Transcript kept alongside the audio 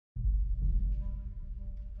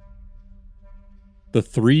the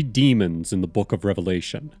three demons in the book of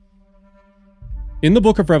Revelation. In the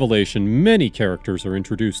book of Revelation, many characters are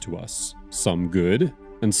introduced to us, some good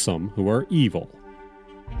and some who are evil.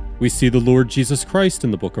 We see the Lord Jesus Christ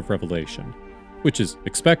in the book of Revelation, which is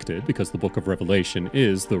expected because the book of Revelation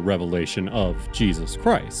is the revelation of Jesus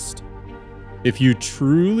Christ. If you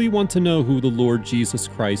truly want to know who the Lord Jesus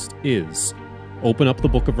Christ is, open up the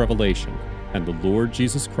book of Revelation, and the Lord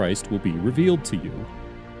Jesus Christ will be revealed to you.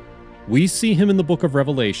 We see him in the book of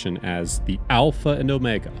Revelation as the Alpha and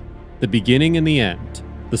Omega, the beginning and the end,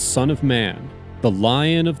 the Son of Man, the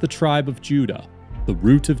Lion of the tribe of Judah, the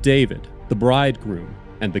Root of David, the Bridegroom,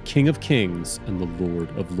 and the King of Kings and the Lord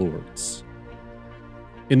of Lords.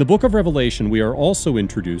 In the book of Revelation, we are also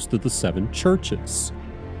introduced to the seven churches.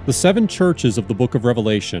 The seven churches of the book of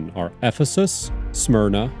Revelation are Ephesus,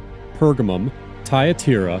 Smyrna, Pergamum,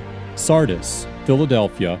 Thyatira, Sardis,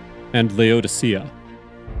 Philadelphia, and Laodicea.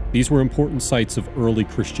 These were important sites of early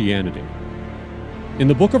Christianity. In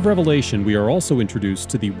the book of Revelation, we are also introduced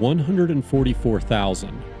to the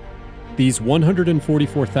 144,000. These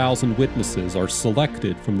 144,000 witnesses are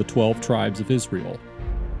selected from the 12 tribes of Israel.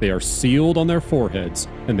 They are sealed on their foreheads,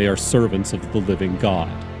 and they are servants of the living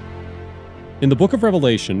God. In the book of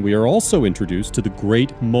Revelation, we are also introduced to the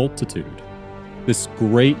great multitude. This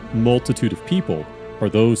great multitude of people are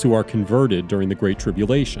those who are converted during the Great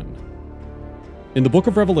Tribulation. In the book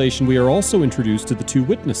of Revelation, we are also introduced to the two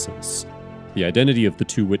witnesses. The identity of the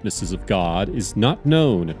two witnesses of God is not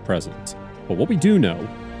known at present, but what we do know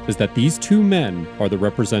is that these two men are the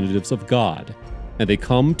representatives of God, and they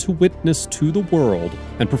come to witness to the world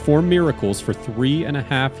and perform miracles for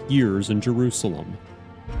 3.5 years in Jerusalem.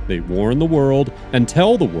 They warn the world and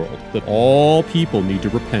tell the world that all people need to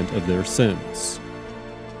repent of their sins.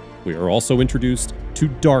 We are also introduced to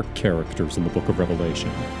dark characters in the book of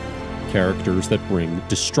Revelation, characters that bring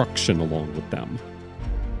destruction along with them.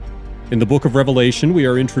 In the book of Revelation, we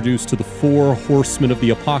are introduced to the 4 horsemen of the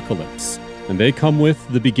apocalypse, and they come with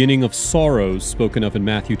the beginning of sorrows spoken of in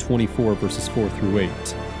Matthew 24, verses 4 through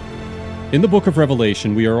 8. In the book of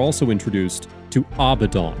Revelation, we are also introduced to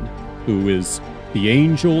Abaddon, who is the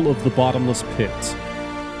angel of the bottomless pit.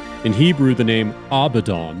 In Hebrew, the name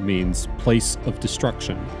Abaddon means place of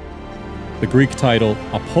destruction. The Greek title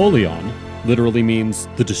Apollyon literally means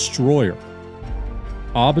the destroyer.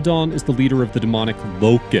 Abaddon is the leader of the demonic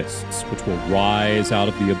locusts, which will rise out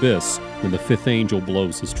of the abyss when the 5th angel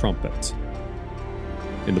blows his trumpet.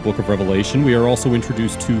 In the book of Revelation, we are also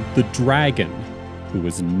introduced to the dragon, who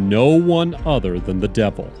is no one other than the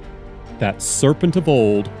devil, that serpent of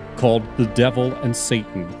old called the devil and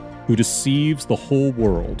Satan, who deceives the whole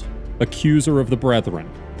world, accuser of the brethren,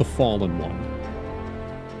 the fallen one.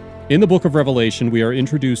 In the book of Revelation, we are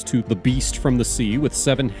introduced to the beast from the sea with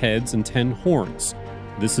 7 heads and 10 horns.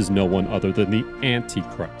 This is no one other than the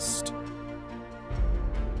Antichrist.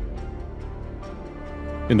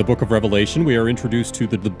 In the book of Revelation, we are introduced to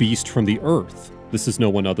the beast from the earth. This is no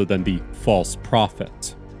one other than the false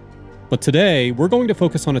prophet. But today, we're going to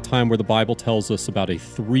focus on a time where the Bible tells us about a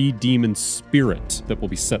 3-demon spirit that will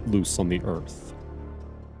be set loose on the earth.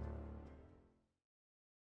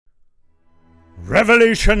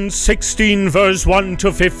 Revelation 16 verse 1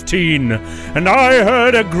 to 15. And I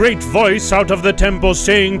heard a great voice out of the temple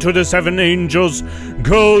saying to the 7 angels,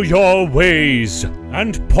 Go your ways,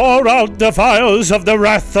 and pour out the vials of the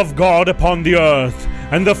wrath of God upon the earth.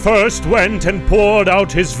 And the first went and poured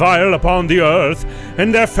out his vial upon the earth,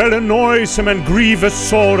 and there fell a noisome and grievous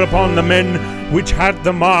sore upon the men which had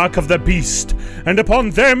the mark of the beast, and upon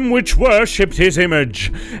them which worshipped his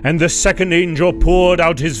image. And the 2nd angel poured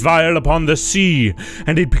out his vial upon the sea,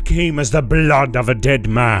 and it became as the blood of a dead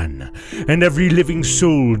man, and every living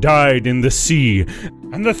soul died in the sea.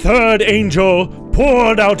 And the 3rd angel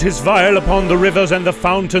poured out his vial upon the rivers and the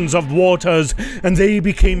fountains of waters, and they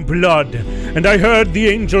became blood. And I heard the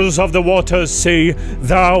angels of the waters say,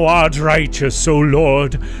 Thou art righteous, O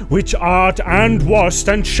Lord, which art and wast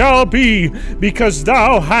and shall be, because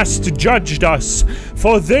thou hast judged us.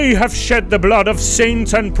 For they have shed the blood of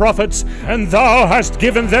saints and prophets, and thou hast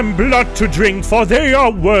given them blood to drink, for they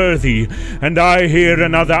are worthy. And I hear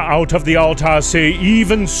another out of the altar say,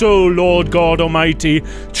 Even so, Lord God Almighty,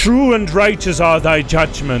 true and righteous are thy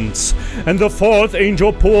judgments. And the 4th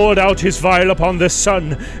angel poured out his vial upon the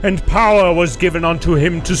sun, and power was given unto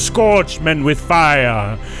him to scorch men with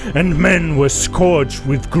fire. And men were scorched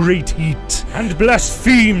with great heat. and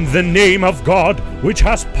blasphemed the name of God, which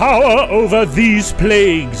has power over these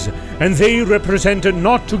plagues. And they represented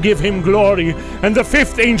not to give him glory. And the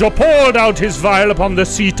fifth angel poured out his vial upon the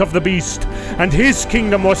seat of the beast, and his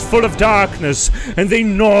kingdom was full of darkness, and they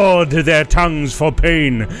gnawed their tongues for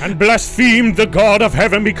pain, and blasphemed the God of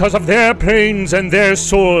heaven because of their pains and their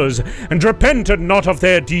sores, and repented not of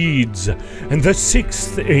their deeds. And the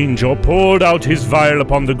sixth angel poured out his vial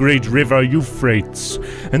upon the great river Euphrates,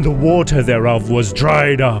 and the water thereof was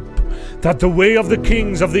dried up, that the way of the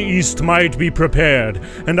kings of the east might be prepared.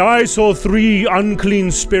 And I saw 3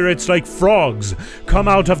 unclean spirits like frogs come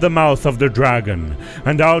out of the mouth of the dragon,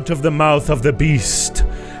 and out of the mouth of the beast,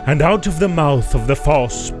 and out of the mouth of the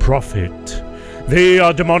false prophet. They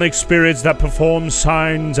are demonic spirits that perform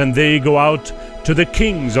signs, and they go out to the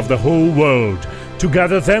kings of the whole world to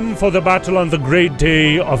gather them for the battle on the great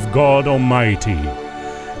day of God Almighty.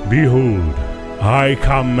 Behold, I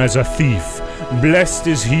come as a thief. Blessed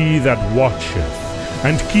is he that watcheth,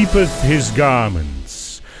 and keepeth his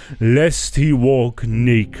garments, lest he walk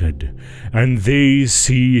naked, and they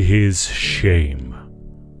see his shame.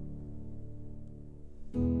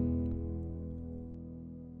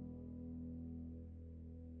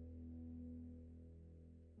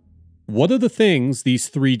 What are the things these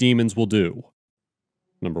 3 demons will do?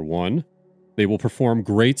 Number 1, they will perform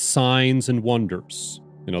great signs and wonders.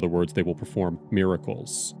 In other words, they will perform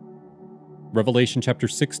miracles. Revelation chapter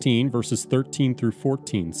 16, verses 13 through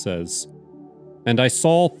 14 says, "And I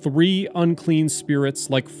saw 3 unclean spirits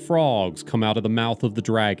like frogs come out of the mouth of the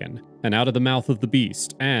dragon, and out of the mouth of the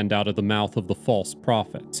beast, and out of the mouth of the false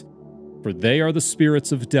prophet. For they are the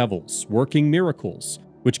spirits of devils, working miracles,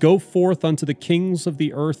 which go forth unto the kings of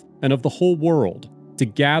the earth and of the whole world, to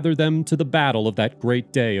gather them to the battle of that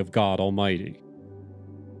great day of God Almighty."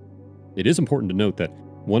 It is important to note that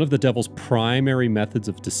one of the devil's primary methods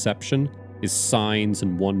of deception is signs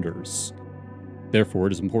and wonders. Therefore,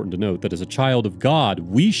 it is important to note that as a child of God,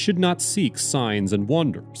 we should not seek signs and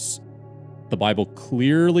wonders. The Bible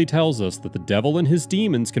clearly tells us that the devil and his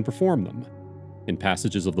demons can perform them. In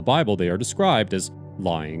passages of the Bible, they are described as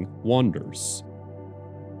lying wonders.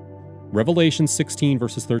 Revelation 16,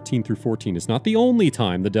 verses 13 through 14 is not the only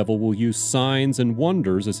time the devil will use signs and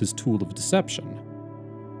wonders as his tool of deception.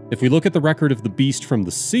 If we look at the record of the beast from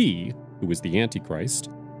the sea, who is the Antichrist,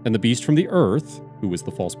 and the beast from the earth, who is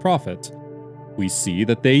the false prophet, we see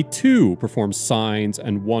that they too perform signs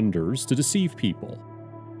and wonders to deceive people.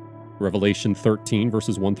 Revelation 13,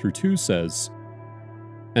 verses 1 through 2 says,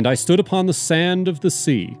 "And I stood upon the sand of the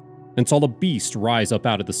sea, and saw a beast rise up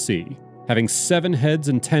out of the sea, having 7 heads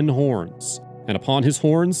and 10 horns, and upon his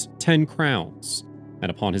horns 10 crowns, and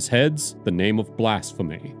upon his heads the name of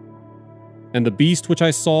blasphemy. And the beast which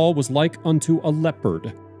I saw was like unto a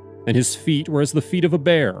leopard, and his feet were as the feet of a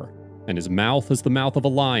bear, and his mouth as the mouth of a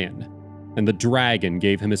lion. And the dragon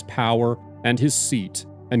gave him his power, and his seat,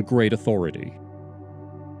 and great authority."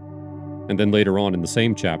 And then later on in the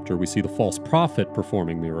same chapter, we see the false prophet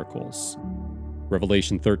performing miracles.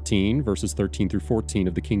 Revelation 13, verses 13 through 14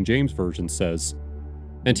 of the King James Version says,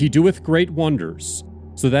 "And he doeth great wonders,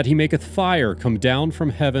 so that he maketh fire come down from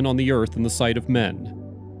heaven on the earth in the sight of men,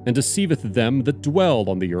 and deceiveth them that dwell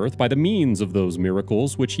on the earth by the means of those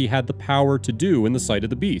miracles which he had the power to do in the sight of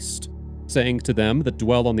the beast, saying to them that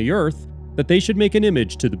dwell on the earth, that they should make an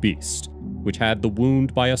image to the beast, which had the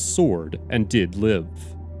wound by a sword, and did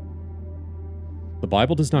live." The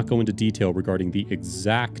Bible does not go into detail regarding the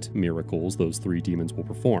exact miracles those 3 demons will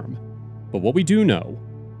perform, but what we do know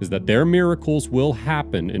is that their miracles will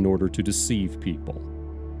happen in order to deceive people.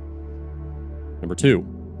 Number 2,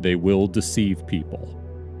 they will deceive people.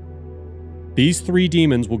 These 3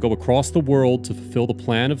 demons will go across the world to fulfill the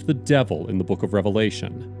plan of the devil in the book of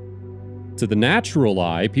Revelation. To the natural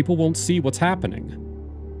eye, people won't see what's happening.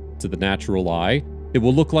 To the natural eye, it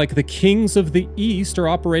will look like the kings of the east are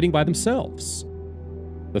operating by themselves.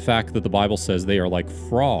 The fact that the Bible says they are like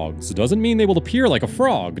frogs doesn't mean they will appear like a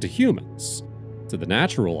frog to humans. To the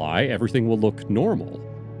natural eye, everything will look normal.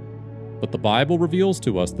 But the Bible reveals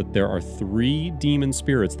to us that there are 3 demon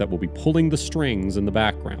spirits that will be pulling the strings in the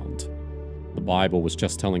background. The Bible was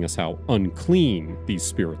just telling us how unclean these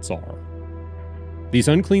spirits are. These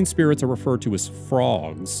unclean spirits are referred to as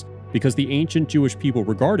frogs because the ancient Jewish people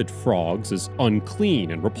regarded frogs as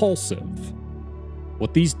unclean and repulsive.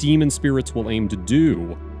 What these demon spirits will aim to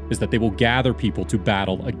do is that they will gather people to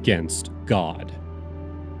battle against God.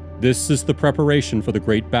 This is the preparation for the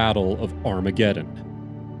great battle of Armageddon,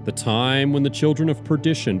 the time when the children of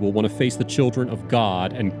perdition will want to face the children of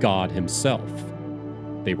God and God himself.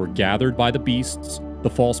 They were gathered by the beasts, the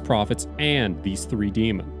false prophets, and these 3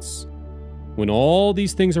 demons. When all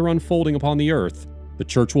these things are unfolding upon the earth, the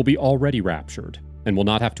church will be already raptured and will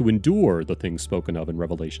not have to endure the things spoken of in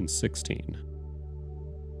Revelation 16.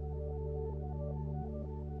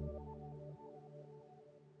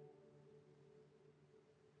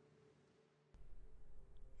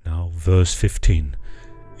 Now, verse 15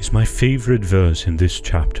 is my favorite verse in this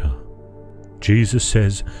chapter. Jesus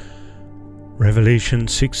says, Revelation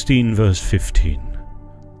 16 verse 15,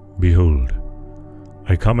 Behold,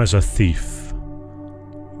 I come as a thief.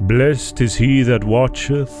 Blessed is he that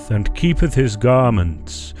watcheth and keepeth his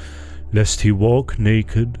garments, lest he walk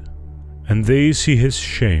naked, and they see his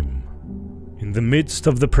shame. In the midst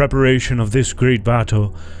of the preparation of this great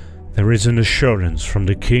battle, there is an assurance from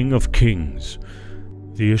the King of Kings.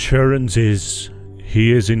 The assurance is,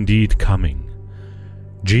 he is indeed coming.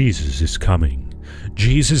 Jesus is coming.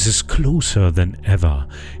 Jesus is closer than ever.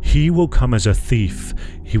 He will come as a thief.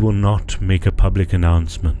 He will not make a public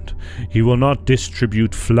announcement. He will not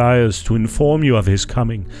distribute flyers to inform you of his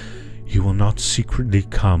coming. He will not secretly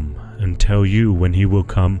come and tell you when he will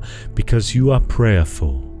come because you are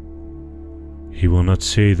prayerful. He will not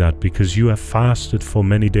say that because you have fasted for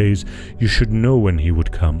many days you should know when he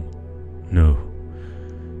would come. No.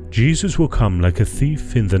 Jesus will come like a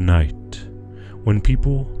thief in the night, when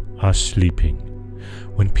people are sleeping,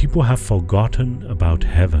 when people have forgotten about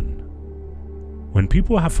heaven, when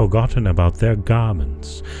people have forgotten about their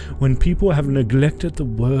garments, when people have neglected the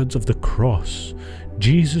words of the cross.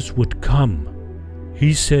 Jesus would come.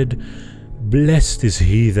 He said, Blessed is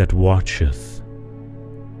he that watcheth.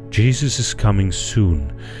 Jesus is coming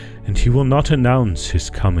soon, and he will not announce his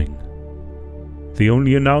coming. The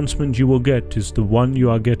only announcement you will get is the one you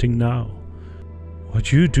are getting now.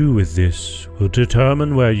 What you do with this will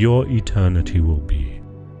determine where your eternity will be.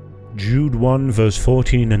 Jude 1 verse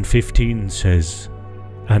 14 and 15 says,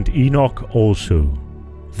 And Enoch also,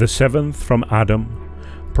 the seventh from Adam,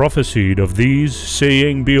 prophesied of these,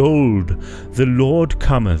 saying, Behold, the Lord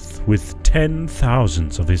cometh with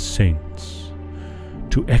 10,000s of his saints,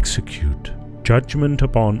 to execute judgment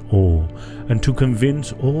upon all, and to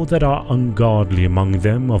convince all that are ungodly among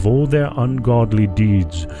them of all their ungodly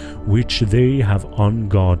deeds which they have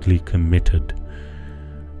ungodly committed,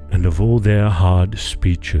 and of all their hard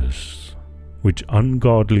speeches which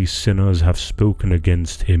ungodly sinners have spoken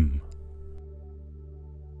against him.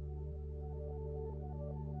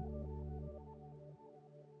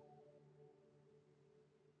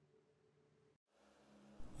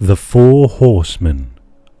 The four horsemen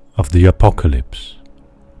of the Apocalypse.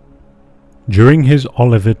 During his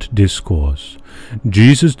Olivet Discourse,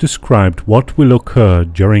 Jesus described what will occur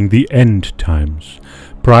during the end times,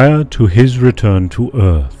 prior to his return to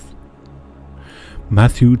earth.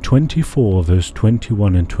 Matthew 24 verse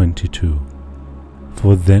 21 and 22.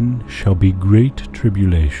 For then shall be great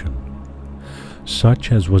tribulation,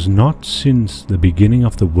 such as was not since the beginning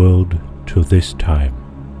of the world to this time,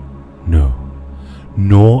 no,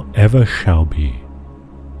 nor ever shall be.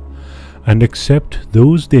 And except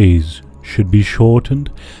those days should be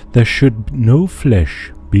shortened, there should no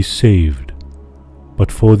flesh be saved.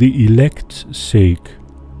 But for the elect's sake,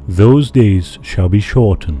 those days shall be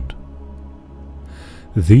shortened.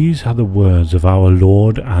 These are the words of our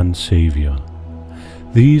Lord and Saviour.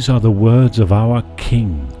 These are the words of our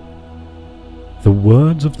King, the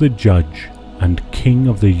words of the Judge and King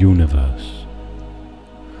of the universe.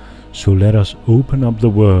 So let us open up the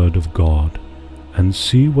Word of God and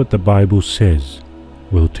see what the Bible says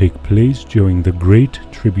will take place during the Great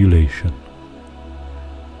Tribulation.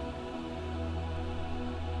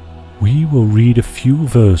 We will read a few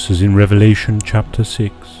verses in Revelation chapter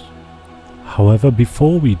 6. However,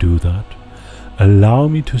 before we do that, allow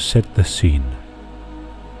me to set the scene.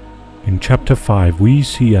 In chapter 5 we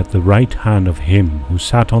see at the right hand of him who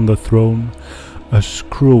sat on the throne a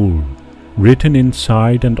scroll written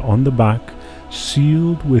inside and on the back,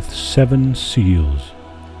 sealed with 7 seals.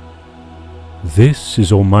 This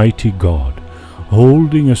is Almighty God,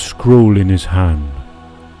 holding a scroll in his hand.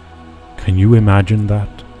 Can you imagine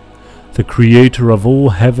that? The Creator of all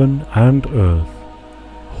heaven and earth,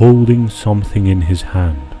 holding something in his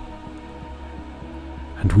hand.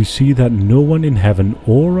 And we see that no one in heaven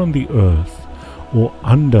or on the earth or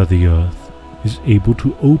under the earth is able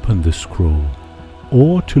to open the scroll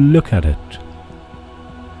or to look at it.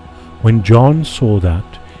 When John saw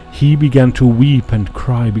that, he began to weep and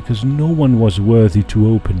cry because no one was worthy to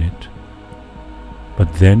open it.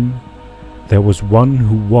 But then there was one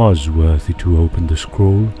who was worthy to open the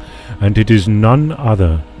scroll, and it is none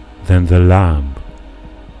other than the Lamb.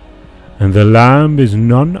 And the Lamb is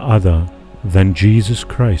none other than Jesus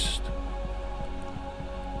Christ.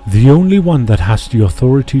 The only one that has the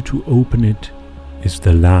authority to open it is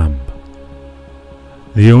the Lamb.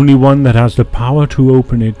 The only one that has the power to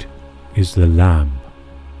open it is the Lamb.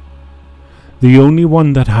 The only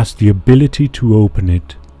one that has the ability to open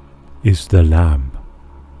it is the Lamb.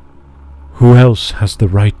 Who else has the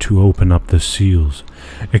right to open up the seals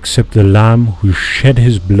except the Lamb who shed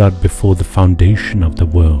his blood before the foundation of the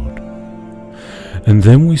world? And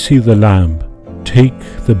then we see the Lamb take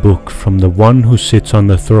the book from the one who sits on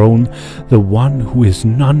the throne, the one who is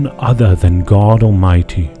none other than God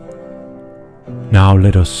Almighty. Now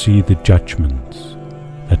let us see the judgments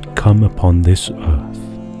that come upon this earth.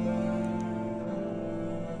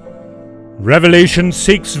 Revelation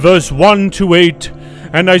 6 verse 1 to 8.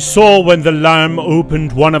 And I saw when the Lamb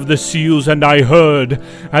opened one of the seals, and I heard,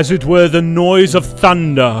 as it were the noise of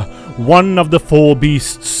thunder, one of the four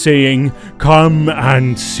beasts saying, Come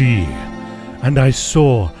and see. And I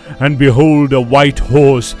saw, and behold, a white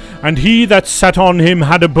horse, and he that sat on him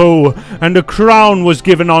had a bow, and a crown was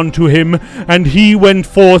given unto him, and he went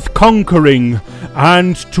forth conquering,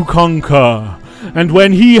 and to conquer. And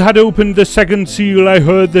when he had opened the second seal, I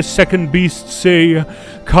heard the second beast say,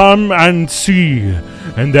 Come and see.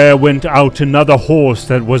 And there went out another horse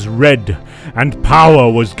that was red, and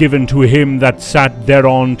power was given to him that sat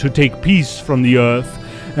thereon to take peace from the earth,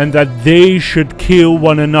 and that they should kill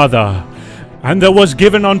one another. And there was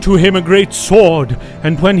given unto him a great sword,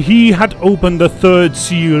 and when he had opened the third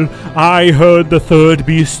seal, I heard the third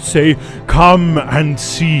beast say, Come and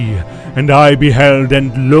see. And I beheld,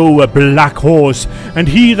 and lo, a black horse, and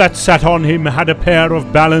he that sat on him had a pair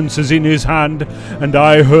of balances in his hand. And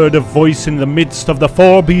I heard a voice in the midst of the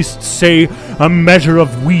four beasts say, A measure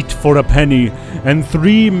of wheat for a penny, and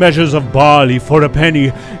 3 measures of barley for a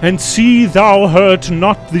penny, and see thou hurt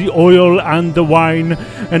not the oil and the wine.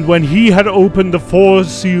 And when he had opened the fourth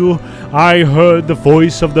seal, I heard the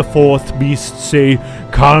voice of the fourth beast say,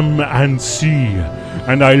 Come and see.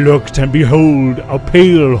 And I looked, and behold, a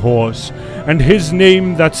pale horse, and his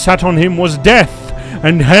name that sat on him was Death,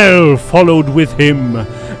 and hell followed with him.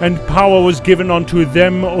 And power was given unto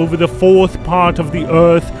them over the fourth part of the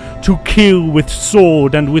earth to kill with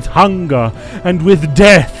sword, and with hunger, and with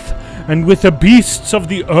death, and with the beasts of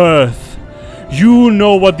the earth. You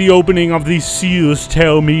know what the opening of these seals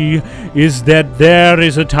tell me, is that there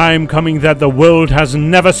is a time coming that the world has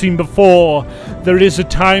never seen before. There is a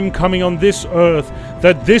time coming on this earth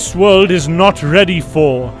that this world is not ready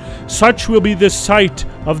for. Such will be the sight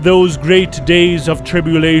of those great days of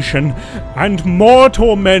tribulation, and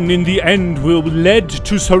mortal men in the end will be led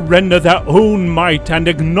to surrender their own might and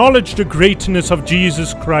acknowledge the greatness of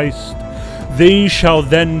Jesus Christ. They shall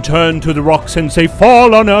then turn to the rocks and say,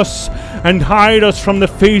 Fall on us, and hide us from the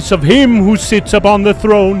face of him who sits upon the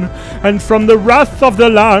throne, and from the wrath of the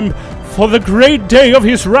Lamb, for the great day of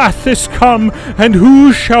his wrath is come, and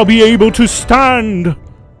who shall be able to stand?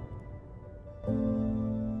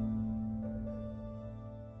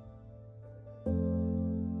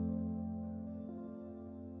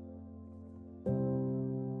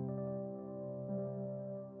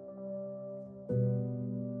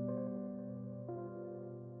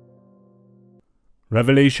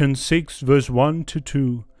 Revelation 6 verse 1 to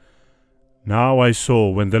 2. Now I saw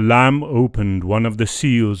when the Lamb opened one of the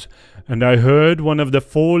seals, and I heard one of the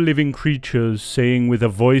 4 living creatures saying with a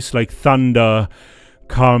voice like thunder,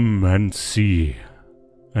 Come and see.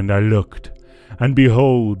 And I looked, and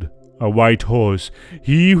behold, a white horse.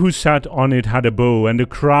 He who sat on it had a bow, and a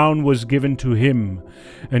crown was given to him,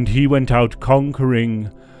 and he went out conquering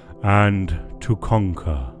and to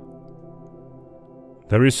conquer.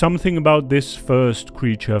 There is something about this first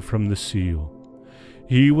creature from the seal.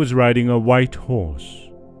 He was riding a white horse.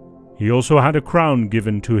 He also had a crown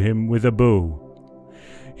given to him with a bow.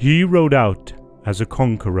 He rode out as a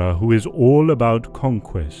conqueror who is all about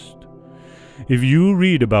conquest. If you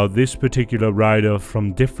read about this particular rider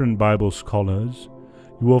from different Bible scholars,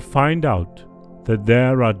 you will find out that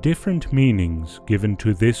there are different meanings given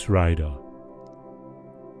to this rider.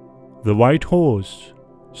 The white horse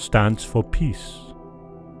stands for peace.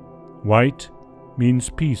 White means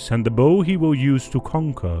peace, and the bow he will use to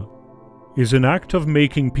conquer is an act of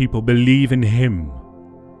making people believe in him.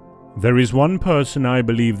 There is one person I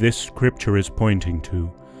believe this scripture is pointing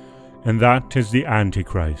to, and that is the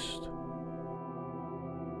Antichrist.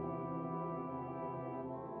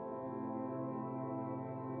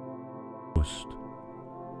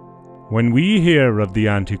 When we hear of the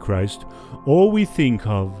Antichrist, all we think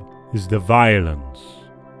of is the violence.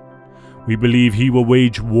 We believe he will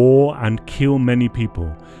wage war and kill many people,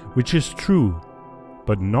 which is true,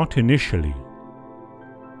 but not initially.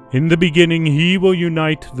 In the beginning he will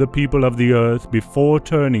unite the people of the earth before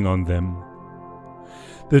turning on them.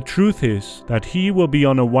 The truth is that he will be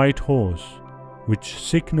on a white horse, which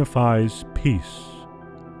signifies peace.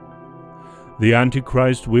 The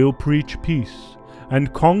Antichrist will preach peace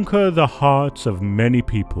and conquer the hearts of many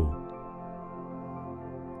people.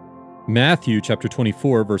 Matthew chapter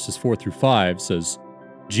 24, verses 4 through 5 says,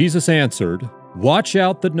 Jesus answered, "Watch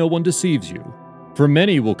out that no one deceives you, for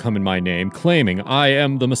many will come in my name, claiming I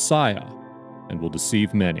am the Messiah, and will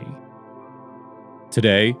deceive many."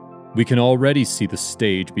 Today, we can already see the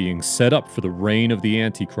stage being set up for the reign of the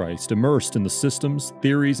Antichrist, immersed in the systems,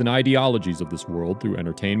 theories, and ideologies of this world through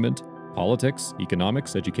entertainment, politics,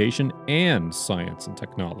 economics, education, and science and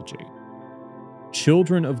technology.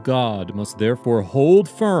 Children of God must therefore hold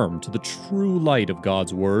firm to the true light of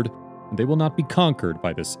God's word, and they will not be conquered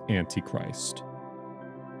by this Antichrist.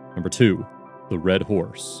 Number 2, the red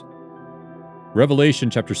horse. Revelation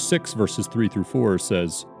chapter 6, verses 3 through 4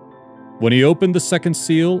 says, "When he opened the second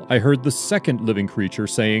seal, I heard the second living creature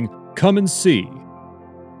saying, 'Come and see.'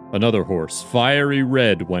 Another horse, fiery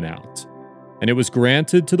red, went out. And it was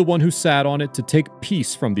granted to the one who sat on it to take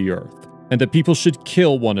peace from the earth, and that people should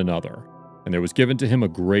kill one another. And there was given to him a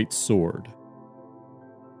great sword."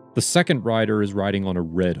 The second rider is riding on a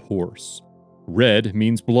red horse. Red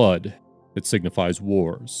means blood. It signifies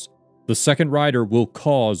wars. The second rider will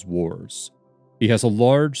cause wars. He has a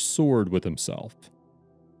large sword with himself.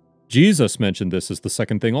 Jesus mentioned this as the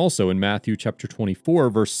second thing also in Matthew chapter 24,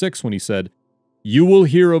 verse 6, when he said, "You will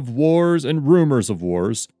hear of wars and rumors of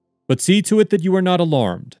wars, but see to it that you are not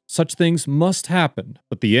alarmed. Such things must happen,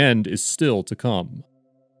 but the end is still to come."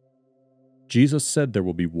 Jesus said there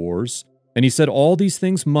will be wars, and he said all these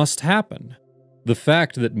things must happen. The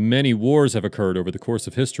fact that many wars have occurred over the course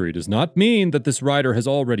of history does not mean that this rider has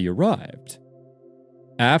already arrived.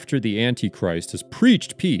 After the Antichrist has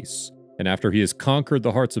preached peace, and after he has conquered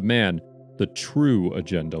the hearts of man, the true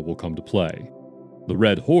agenda will come to play. The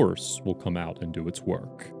red horse will come out and do its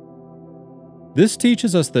work. This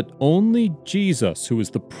teaches us that only Jesus, who is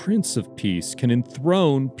the Prince of Peace, can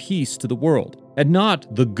enthrone peace to the world, and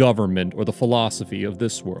not the government or the philosophy of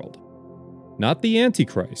this world. Not the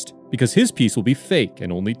Antichrist, because his peace will be fake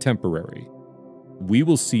and only temporary. We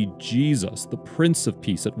will see Jesus, the Prince of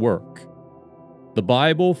Peace, at work. The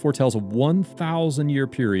Bible foretells a 1,000-year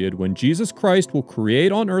period when Jesus Christ will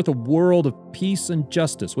create on earth a world of peace and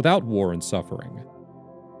justice without war and suffering.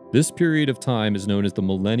 This period of time is known as the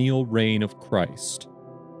millennial reign of Christ.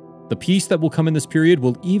 The peace that will come in this period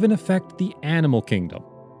will even affect the animal kingdom.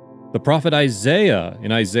 The prophet Isaiah,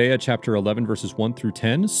 in Isaiah chapter 11, verses 1 through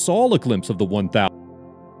 10, saw a glimpse of the 1,000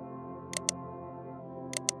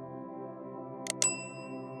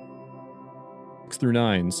 through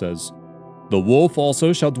 9 says, "The wolf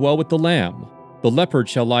also shall dwell with the lamb, the leopard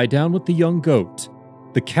shall lie down with the young goat,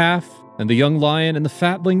 the calf and the young lion and the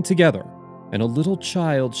fatling together, and a little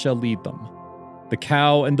child shall lead them. The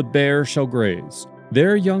cow and the bear shall graze,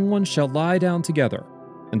 their young ones shall lie down together,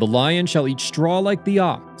 and the lion shall eat straw like the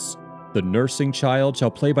ox. The nursing child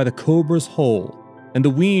shall play by the cobra's hole, and the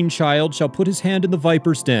weaned child shall put his hand in the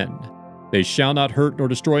viper's den. They shall not hurt nor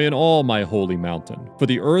destroy in all my holy mountain, for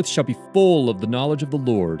the earth shall be full of the knowledge of the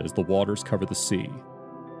Lord as the waters cover the sea."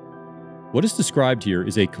 What is described here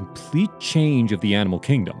is a complete change of the animal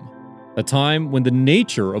kingdom, a time when the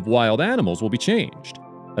nature of wild animals will be changed.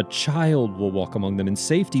 A child will walk among them in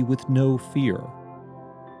safety with no fear.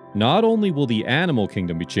 Not only will the animal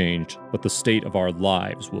kingdom be changed, but the state of our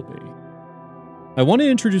lives will be. I want to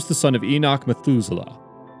introduce the son of Enoch, Methuselah,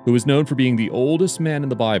 who is known for being the oldest man in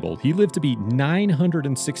the Bible. He lived to be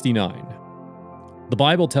 969. The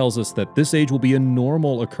Bible tells us that this age will be a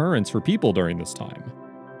normal occurrence for people during this time.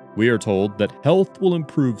 We are told that health will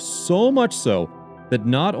improve so much so that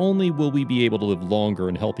not only will we be able to live longer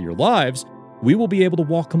and healthier lives, we will be able to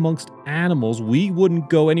walk amongst animals we wouldn't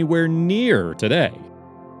go anywhere near today.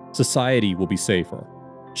 Society will be safer.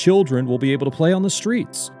 Children will be able to play on the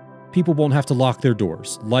streets. People won't have to lock their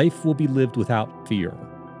doors. Life will be lived without fear.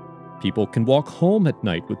 People can walk home at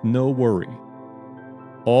night with no worry.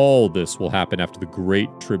 All this will happen after the Great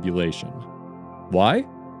Tribulation. Why?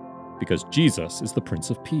 Because Jesus is the Prince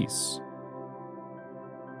of Peace.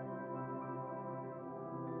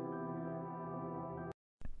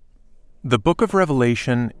 The book of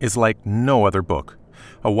Revelation is like no other book.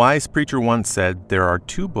 A wise preacher once said there are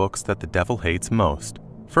two books that the devil hates most.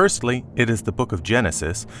 Firstly, it is the book of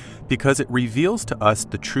Genesis, because it reveals to us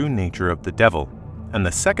the true nature of the devil. And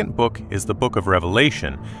the second book is the book of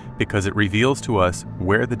Revelation, because it reveals to us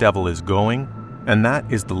where the devil is going, and that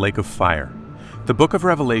is the lake of fire. The book of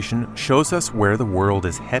Revelation shows us where the world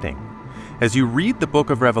is heading. As you read the book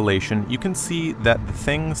of Revelation, you can see that the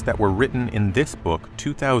things that were written in this book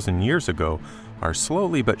 2,000 years ago are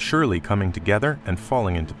slowly but surely coming together and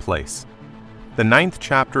falling into place. The 9th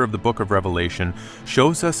chapter of the book of Revelation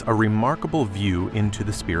shows us a remarkable view into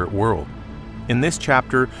the spirit world. In this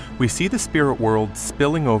chapter, we see the spirit world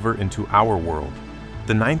spilling over into our world.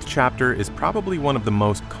 The 9th chapter is probably one of the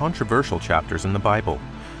most controversial chapters in the Bible.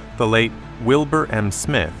 The late Wilbur M.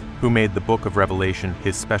 Smith, who made the book of Revelation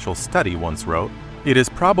his special study, once wrote, "It is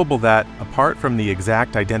probable that, apart from the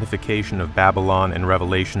exact identification of Babylon in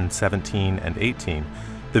Revelation 17 and 18,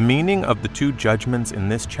 the meaning of the two judgments in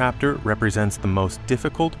this chapter represents the most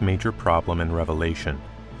difficult major problem in Revelation.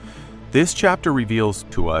 This chapter reveals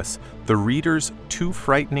to us the reader's two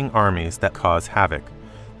frightening armies that cause havoc,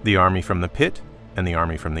 the army from the pit and the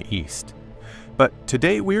army from the east. But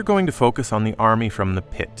today we are going to focus on the army from the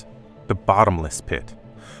pit, the bottomless pit.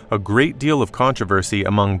 A great deal of controversy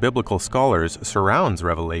among biblical scholars surrounds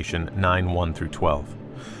Revelation 9:1 through 12.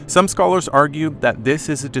 Some scholars argue that this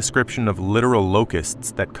is a description of literal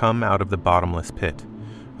locusts that come out of the bottomless pit.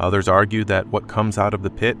 Others argue that what comes out of the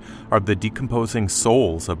pit are the decomposing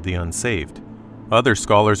souls of the unsaved. Other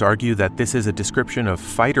scholars argue that this is a description of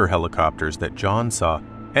fighter helicopters that John saw,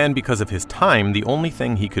 and because of his time, the only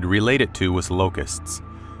thing he could relate it to was locusts.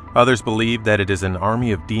 Others believe that it is an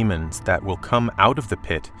army of demons that will come out of the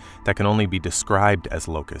pit that can only be described as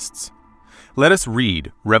locusts. Let us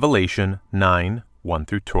read Revelation 9:1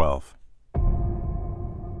 through 12.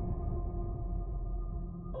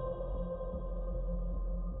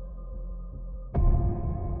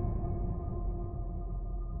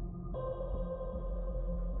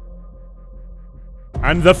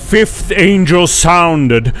 And the 5th angel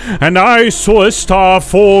sounded, and I saw a star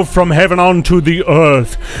fall from heaven unto the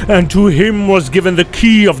earth, and to him was given the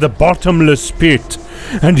key of the bottomless pit.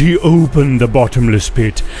 And he opened the bottomless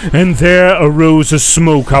pit, and there arose a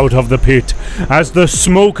smoke out of the pit, as the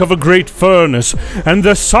smoke of a great furnace, and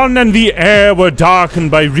the sun and the air were darkened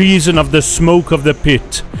by reason of the smoke of the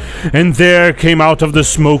pit. And there came out of the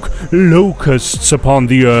smoke locusts upon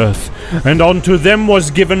the earth, and unto them was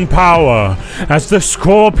given power, as the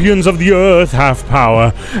scorpions of the earth have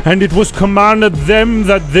power. And it was commanded them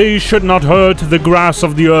that they should not hurt the grass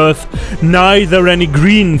of the earth, neither any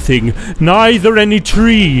green thing, neither any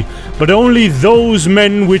tree, but only those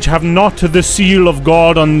men which have not the seal of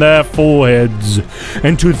God on their foreheads.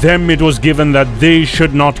 And to them it was given that they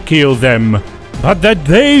should not kill them, but that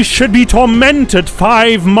they should be tormented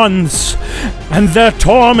 5 months. And their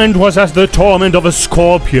torment was as the torment of a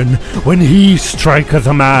scorpion, when he striketh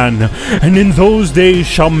a man. And in those days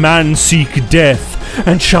shall man seek death,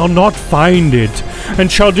 and shall not find it, and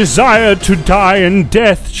shall desire to die, and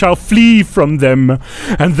death shall flee from them.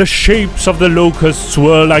 And the shapes of the locusts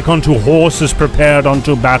were like unto horses prepared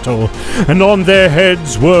unto battle, and on their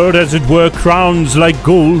heads were as it were crowns like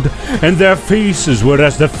gold, and their faces were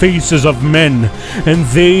as the faces of men, and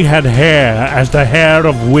they had hair as the hair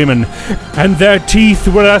of women, and their teeth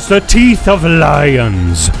were as the teeth of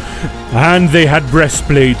lions. And they had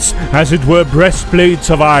breastplates, as it were breastplates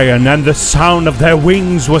of iron, and the sound of their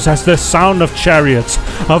wings was as the sound of chariots,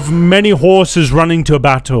 of many horses running to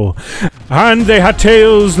battle. And they had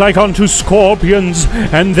tails like unto scorpions,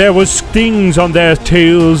 and there was stings on their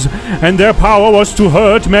tails, and their power was to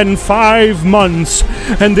hurt men 5 months.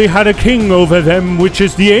 And they had a king over them, which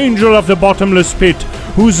is the angel of the bottomless pit,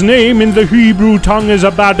 whose name in the Hebrew tongue is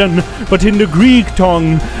Abaddon, but in the Greek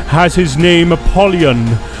tongue has his name Apollyon.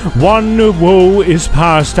 One woe is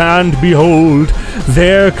past, and behold,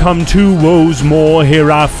 there come 2 woes more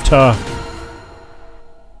hereafter.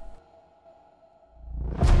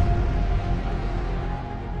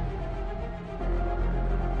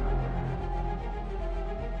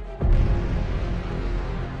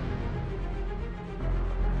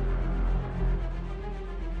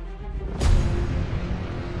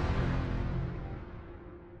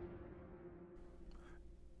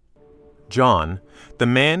 John, the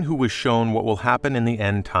man who was shown what will happen in the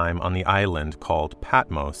end time on the island called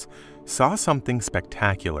Patmos, saw something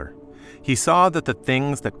spectacular. He saw that the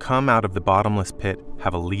things that come out of the bottomless pit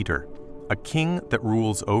have a leader, a king that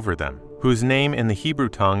rules over them, whose name in the Hebrew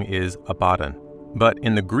tongue is Abaddon, but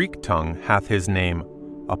in the Greek tongue hath his name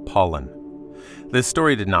Apollyon. This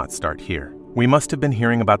story did not start here. We must have been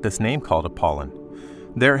hearing about this name called Apollyon.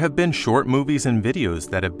 There have been short movies and videos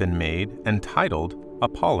that have been made and titled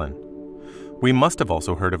Apollyon. We must have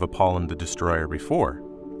also heard of Apollyon the Destroyer before.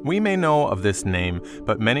 We may know of this name,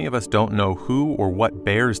 but many of us don't know who or what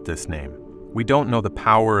bears this name. We don't know the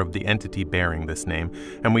power of the entity bearing this name,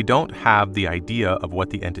 and we don't have the idea of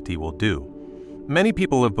what the entity will do. Many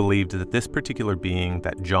people have believed that this particular being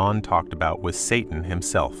that John talked about was Satan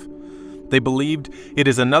himself. They believed it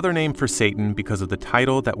is another name for Satan because of the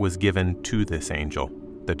title that was given to this angel,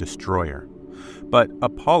 the Destroyer. But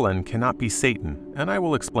Apollon cannot be Satan, and I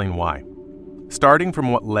will explain why. Starting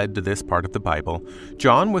from what led to this part of the Bible,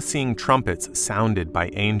 John was seeing trumpets sounded by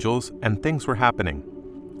angels, and things were happening.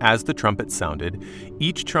 As the trumpets sounded,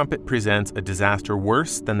 each trumpet presents a disaster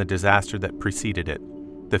worse than the disaster that preceded it.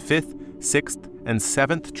 The 5th, 6th, and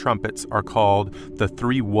 7th trumpets are called the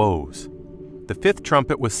 3 woes. The 5th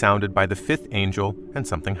trumpet was sounded by the 5th angel, and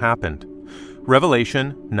something happened.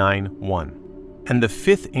 Revelation 9:1. And the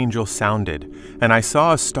 5th angel sounded, and I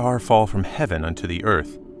saw a star fall from heaven unto the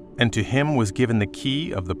earth, and to him was given the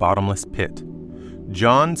key of the bottomless pit.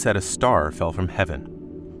 John said a star fell from heaven.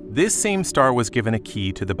 This same star was given a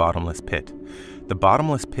key to the bottomless pit. The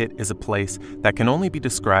bottomless pit is a place that can only be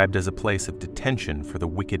described as a place of detention for the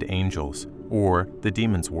wicked angels, or the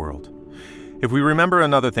demons' world. If we remember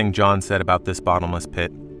another thing John said about this bottomless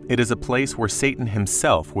pit, it is a place where Satan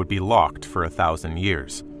himself would be locked for 1,000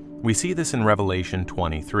 years. We see this in Revelation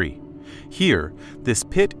 23. Here, this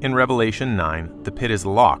pit in Revelation 9, the pit is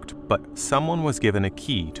locked, but someone was given a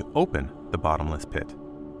key to open the bottomless pit.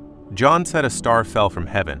 John said a star fell from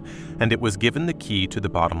heaven, and it was given the key to the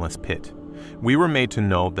bottomless pit. We were made to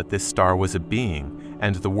know that this star was a being,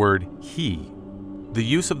 and the word he. The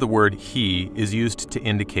use of the word he is used to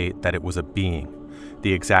indicate that it was a being.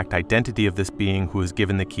 The exact identity of this being who is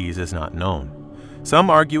given the keys is not known. Some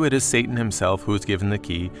argue it is Satan himself who is given the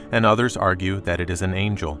key, and others argue that it is an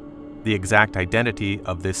angel. The exact identity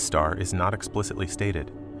of this star is not explicitly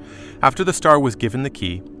stated. After the star was given the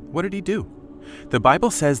key, what did he do? The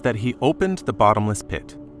Bible says that he opened the bottomless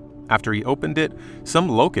pit. After he opened it, some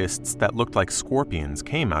locusts that looked like scorpions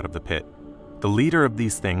came out of the pit. The leader of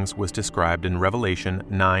these things was described in Revelation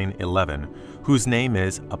 9:11, whose name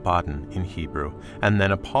is Abaddon in Hebrew, and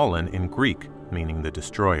then Apollon in Greek, meaning the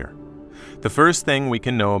destroyer. The first thing we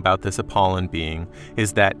can know about this Apollon being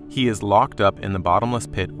is that he is locked up in the bottomless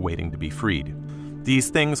pit waiting to be freed.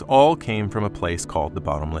 These things all came from a place called the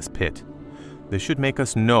bottomless pit. This should make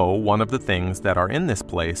us know one of the things that are in this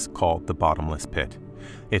place called the bottomless pit.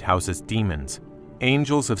 It houses demons,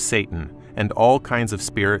 angels of Satan, and all kinds of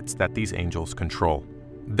spirits that these angels control.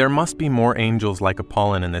 There must be more angels like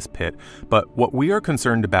Apollon in this pit, but what we are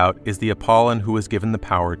concerned about is the Apollon who was given the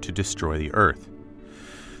power to destroy the earth.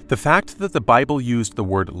 The fact that the Bible used the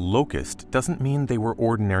word locust doesn't mean they were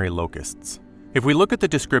ordinary locusts. If we look at the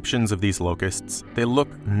descriptions of these locusts, they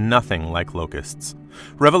look nothing like locusts.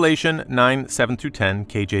 Revelation 9:7-10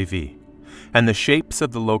 KJV. And the shapes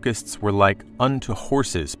of the locusts were like unto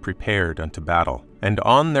horses prepared unto battle, and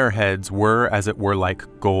on their heads were as it were like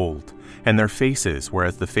gold, and their faces were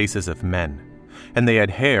as the faces of men. And they had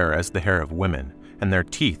hair as the hair of women, and their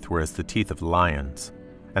teeth were as the teeth of lions.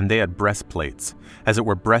 And they had breastplates, as it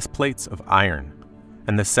were breastplates of iron.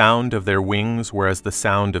 And the sound of their wings were as the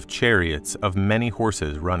sound of chariots of many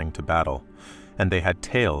horses running to battle. And they had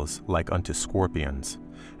tails like unto scorpions,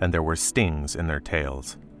 and there were stings in their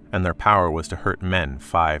tails, and their power was to hurt men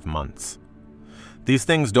 5 months. These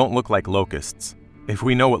things don't look like locusts. If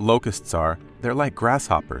we know what locusts are, they're like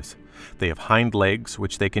grasshoppers. They have hind legs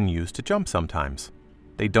which they can use to jump sometimes.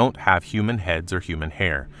 They don't have human heads or human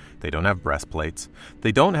hair. They don't have breastplates.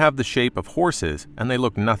 They don't have the shape of horses, and they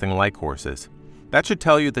look nothing like horses. That should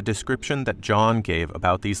tell you the description that John gave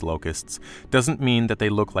about these locusts doesn't mean that they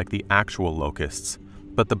look like the actual locusts,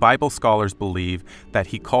 but the Bible scholars believe that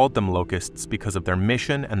he called them locusts because of their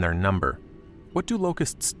mission and their number. What do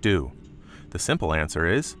locusts do? The simple answer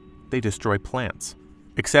is, they destroy plants.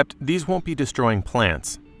 Except these won't be destroying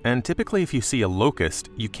plants, and typically if you see a locust,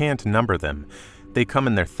 you can't number them. They come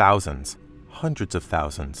in their thousands, hundreds of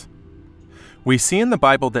thousands. We see in the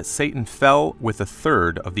Bible that Satan fell with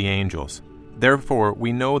 1/3 of the angels. Therefore,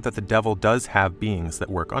 we know that the devil does have beings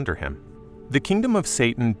that work under him. The kingdom of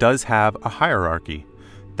Satan does have a hierarchy.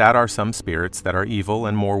 That are some spirits that are evil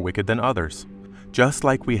and more wicked than others. Just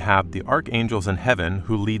like we have the archangels in heaven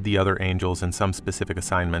who lead the other angels in some specific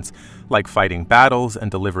assignments, like fighting battles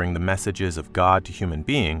and delivering the messages of God to human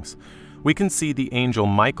beings, we can see the angel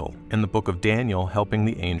Michael in the book of Daniel helping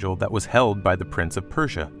the angel that was held by the prince of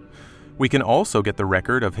Persia. We can also get the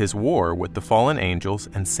record of his war with the fallen angels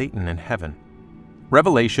and Satan in heaven.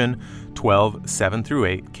 Revelation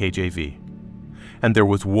 12:7-8 KJV. And there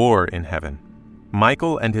was war in heaven.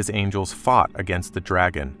 Michael and his angels fought against the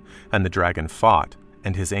dragon, and the dragon fought,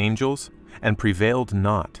 and his angels, and prevailed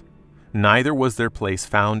not. Neither was their place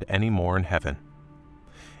found any more in heaven.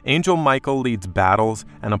 Angel Michael leads battles,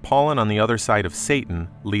 and Apollyon on the other side of Satan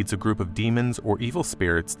leads a group of demons or evil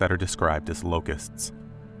spirits that are described as locusts.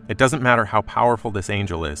 It doesn't matter how powerful this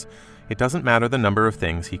angel is. It doesn't matter the number of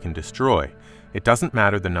things he can destroy. It doesn't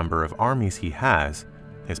matter the number of armies he has.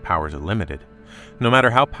 His powers are limited. No matter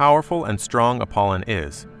how powerful and strong Apollyon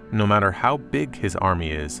is, no matter how big his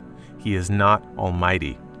army is, he is not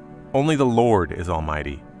almighty. Only the Lord is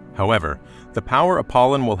almighty. However, the power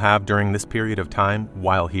Apollyon will have during this period of time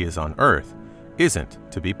while he is on earth isn't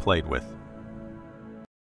to be played with.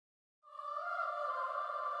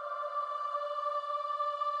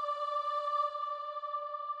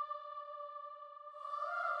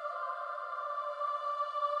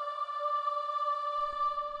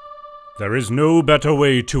 There is no better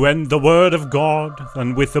way to end the Word of God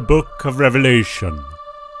than with the book of Revelation,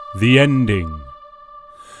 the ending,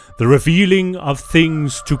 the revealing of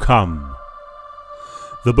things to come.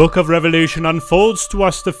 The book of Revelation unfolds to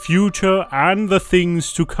us the future and the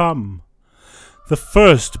things to come. The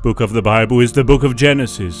first book of the Bible is the book of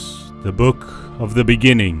Genesis, the book of the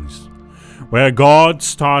beginnings, where God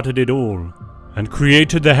started it all and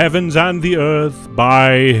created the heavens and the earth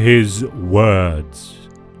by His words.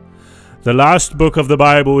 The last book of the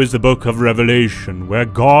Bible is the book of Revelation, where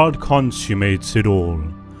God consummates it all.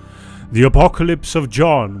 The Apocalypse of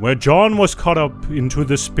John, where John was caught up into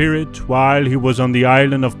the Spirit while he was on the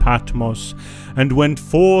island of Patmos, and went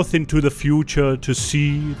forth into the future to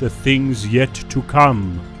see the things yet to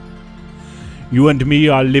come. You and me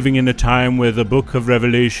are living in a time where the book of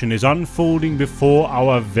Revelation is unfolding before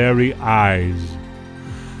our very eyes.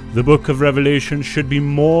 The book of Revelation should be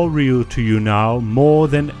more real to you now, more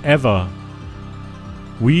than ever.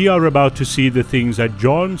 We are about to see the things that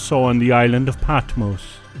John saw on the island of Patmos.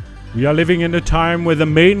 We are living in a time where the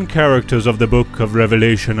main characters of the book of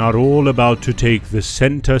Revelation are all about to take the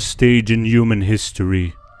center stage in human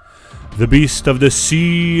history. The beast of the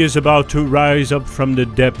sea is about to rise up from the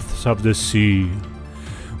depths of the sea.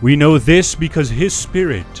 We know this because his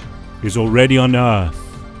spirit is already on earth.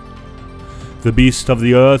 The beast of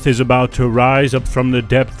the earth is about to rise up from the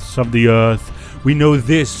depths of the earth. We know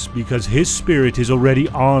this because his spirit is already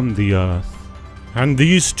on the earth. And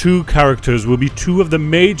these two characters will be two of the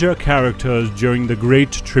major characters during the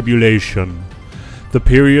Great Tribulation. The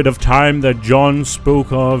period of time that John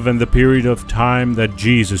spoke of and the period of time that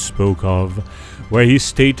Jesus spoke of, where he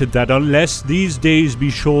stated that unless these days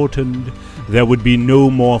be shortened, there would be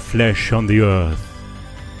no more flesh on the earth.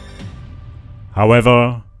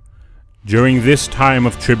 However, during this time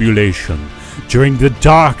of tribulation, during the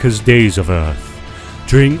darkest days of earth,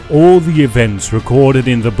 during all the events recorded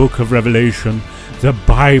in the book of Revelation, the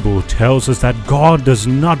Bible tells us that God does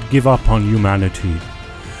not give up on humanity.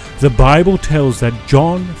 The Bible tells that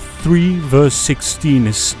John 3 verse 16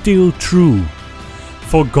 is still true.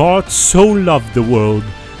 For God so loved the world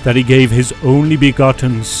that he gave his only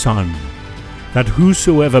begotten Son, that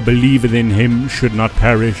whosoever believeth in him should not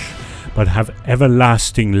perish, but have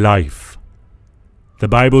everlasting life. The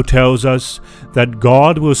Bible tells us that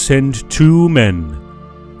God will send two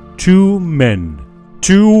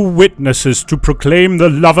witnesses to proclaim the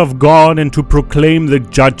love of God and to proclaim the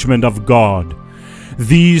judgment of God.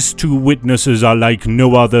 These two witnesses are like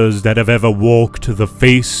no others that have ever walked the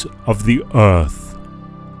face of the earth.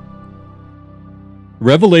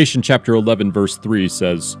 Revelation chapter 11 verse 3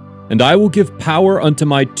 says, "And I will give power unto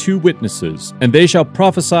my two witnesses, and they shall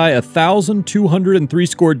prophesy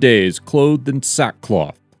 1,260 days, clothed in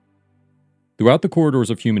sackcloth." Throughout the corridors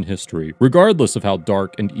of human history, regardless of how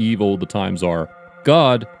dark and evil the times are,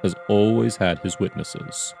 God has always had his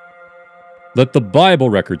witnesses. Let the Bible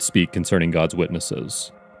record speak concerning God's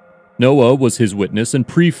witnesses. Noah was his witness in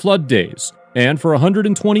pre-flood days, and for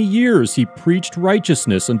 120 years he preached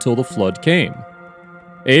righteousness until the flood came.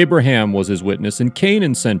 Abraham was his witness in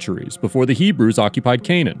Canaan centuries before the Hebrews occupied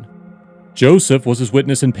Canaan. Joseph was his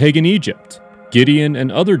witness in pagan Egypt. Gideon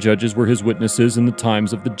and other judges were his witnesses in the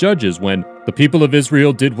times of the judges when the people of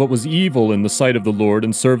Israel did what was evil in the sight of the Lord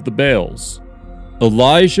and served the Baals.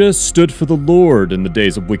 Elijah stood for the Lord in the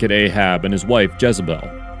days of wicked Ahab and his wife Jezebel.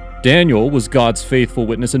 Daniel was God's faithful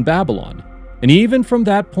witness in Babylon. And even from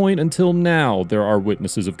that point until now, there are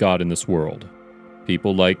witnesses of God in this world.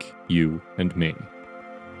 People like you and me.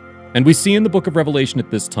 And we see in the book of Revelation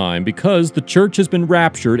at this time, because the church has been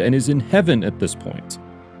raptured and is in heaven at this point,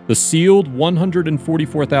 the sealed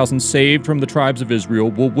 144,000 saved from the tribes of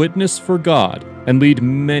Israel will witness for God and lead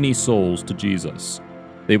many souls to Jesus.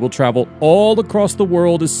 They will travel all across the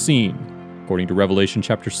world as seen, according to Revelation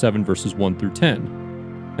chapter 7 verses 1 through 10.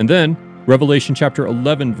 And then, Revelation chapter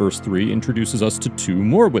 11 verse 3 introduces us to two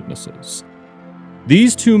more witnesses.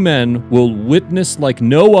 These two men will witness like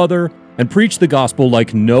no other and preach the gospel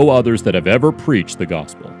like no others that have ever preached the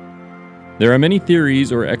gospel. There are many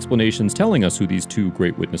theories or explanations telling us who these two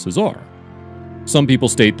great witnesses are. Some people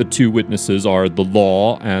state the two witnesses are the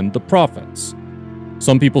law and the prophets.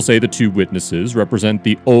 Some people say the two witnesses represent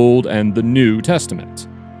the Old and the New Testament.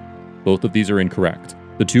 Both of these are incorrect.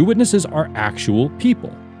 The two witnesses are actual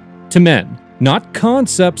people. To men, not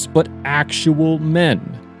concepts, but actual men,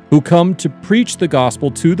 who come to preach the gospel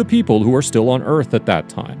to the people who are still on earth at that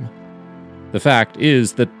time. The fact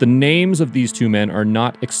is that the names of these two men are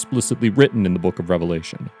not explicitly written in the book of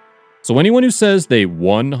Revelation. So anyone who says they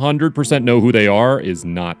 100% know who they are is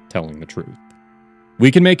not telling the truth.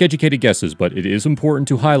 We can make educated guesses, but it is important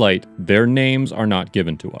to highlight their names are not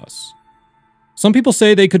given to us. Some people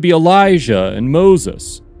say they could be Elijah and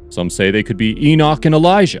Moses. Some say they could be Enoch and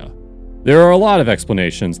Elijah. There are a lot of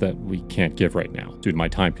explanations that we can't give right now due to my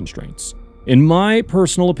time constraints. In my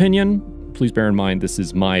personal opinion, please bear in mind this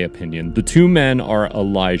is my opinion, the two men are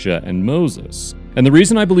Elijah and Moses. And the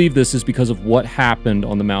reason I believe this is because of what happened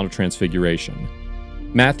on the Mount of Transfiguration.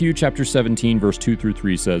 Matthew chapter 17 verse 2 through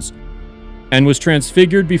 3 says, "And was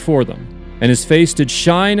transfigured before them, and his face did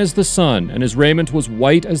shine as the sun, and his raiment was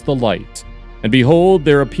white as the light. And behold,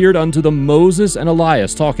 there appeared unto them Moses and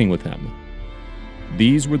Elias talking with him."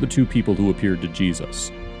 These were the two people who appeared to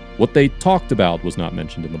Jesus. What they talked about was not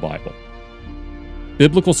mentioned in the Bible.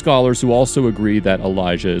 Biblical scholars who also agree that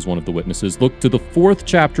Elijah is one of the witnesses look to the 4th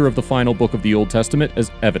chapter of the final book of the Old Testament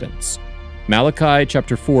as evidence. Malachi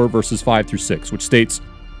chapter 4 verses 5 through 6, which states,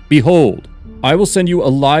 "Behold, I will send you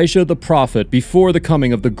Elijah the prophet before the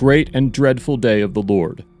coming of the great and dreadful day of the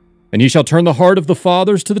Lord. And he shall turn the heart of the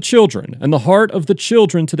fathers to the children, and the heart of the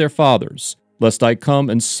children to their fathers, lest I come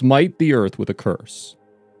and smite the earth with a curse."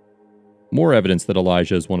 More evidence that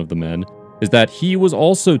Elijah is one of the men is that he was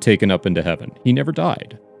also taken up into heaven. He never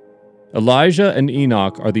died. Elijah and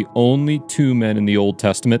Enoch are the only two men in the Old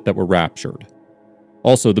Testament that were raptured.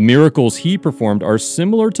 Also, the miracles he performed are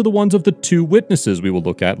similar to the ones of the two witnesses we will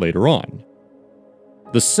look at later on.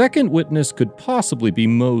 The second witness could possibly be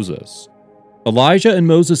Moses. Elijah and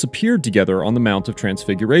Moses appeared together on the Mount of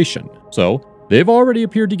Transfiguration, so they've already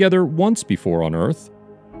appeared together once before on earth.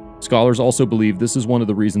 Scholars also believe this is one of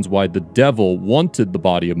the reasons why the devil wanted the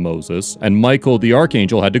body of Moses, and Michael the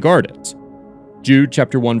archangel had to guard it. Jude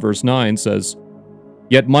chapter 1 verse 9 says,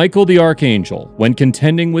 "Yet Michael the archangel, when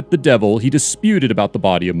contending with the devil, he disputed about the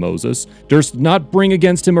body of Moses, durst not bring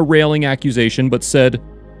against him a railing accusation, but said,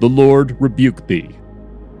 The Lord rebuke thee."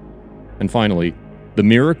 And finally, the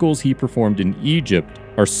miracles he performed in Egypt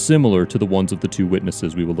are similar to the ones of the two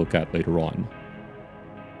witnesses we will look at later on.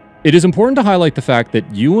 It is important to highlight the fact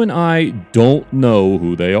that you and I don't know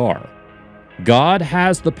who they are. God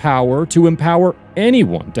has the power to empower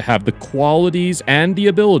anyone to have the qualities and the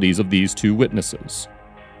abilities of these two witnesses.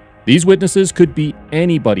 These witnesses could be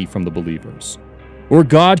anybody from the believers. Or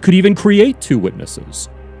God could even create two witnesses.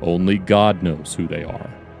 Only God knows who they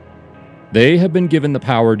are. They have been given the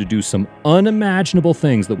power to do some unimaginable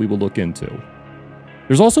things that we will look into.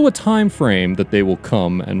 There's also a time frame that they will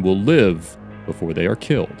come and will live before they are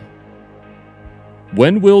killed.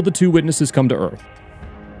 When will the two witnesses come to earth?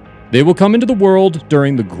 They will come into the world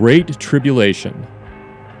during the Great Tribulation.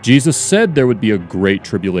 Jesus said there would be a Great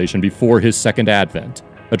Tribulation before his second advent,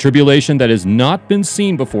 a tribulation that has not been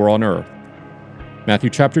seen before on earth. Matthew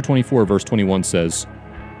chapter 24 verse 21 says,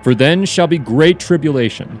 "For then shall be great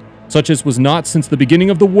tribulation, such as was not since the beginning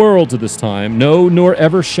of the world to this time, no, nor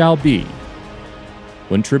ever shall be."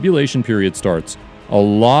 When tribulation period starts, a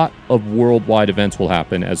lot of worldwide events will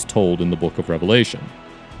happen as told in the book of Revelation.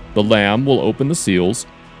 The Lamb will open the seals,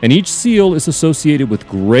 and each seal is associated with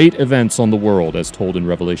great events on the world as told in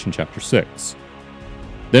Revelation chapter 6.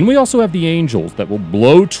 Then we also have the angels that will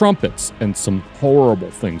blow trumpets, and some horrible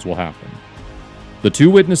things will happen. The two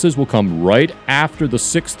witnesses will come right after the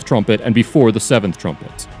 6th trumpet and before the 7th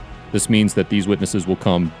trumpet. This means that these witnesses will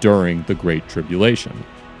come during the Great Tribulation.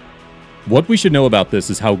 What we should know about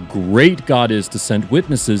this is how great God is to send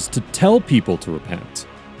witnesses to tell people to repent.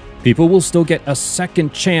 People will still get a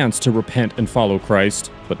second chance to repent and follow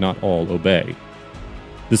Christ, but not all obey.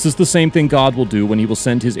 This is the same thing God will do when he will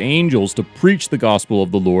send his angels to preach the gospel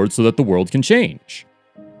of the Lord so that the world can change.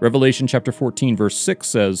 Revelation chapter 14 verse 6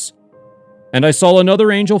 says, "And I saw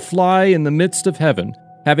another angel fly in the midst of heaven,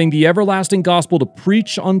 having the everlasting gospel to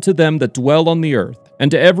preach unto them that dwell on the earth,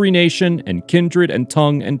 and to every nation, and kindred, and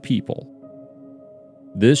tongue, and people."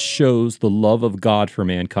 This shows the love of God for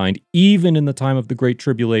mankind, even in the time of the Great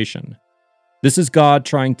Tribulation. This is God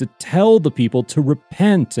trying to tell the people to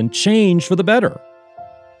repent and change for the better.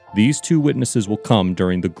 These two witnesses will come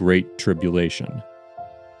during the Great Tribulation.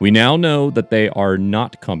 We now know that they are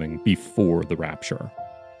not coming before the rapture.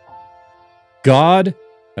 God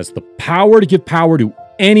has the power to give power to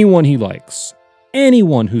anyone he likes,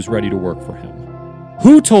 anyone who's ready to work for him.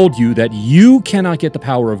 Who told you that you cannot get the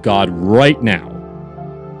power of God right now?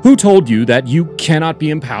 Who told you that you cannot be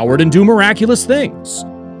empowered and do miraculous things?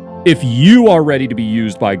 If you are ready to be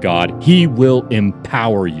used by God, he will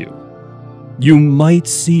empower you. You might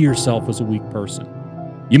see yourself as a weak person.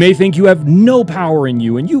 You may think you have no power in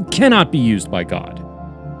you and you cannot be used by God.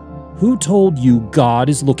 Who told you God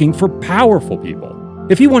is looking for powerful people?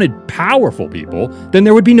 If he wanted powerful people, then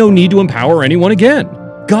there would be no need to empower anyone again.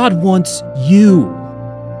 God wants you.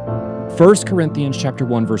 1 Corinthians chapter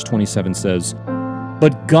 1, verse 27 says,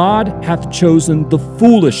 "But God hath chosen the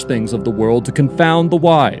foolish things of the world to confound the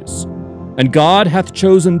wise. And God hath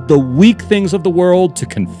chosen the weak things of the world to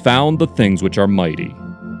confound the things which are mighty."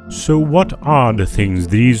 So what are the things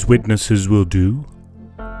these witnesses will do?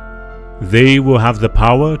 They will have the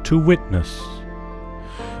power to witness.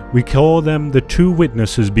 We call them the two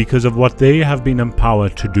witnesses because of what they have been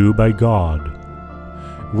empowered to do by God.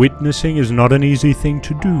 Witnessing is not an easy thing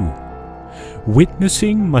to do.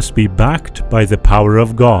 Witnessing must be backed by the power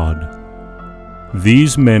of God.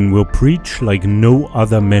 These men will preach like no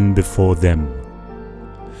other men before them.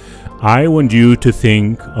 I want you to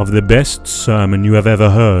think of the best sermon you have ever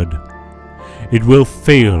heard. It will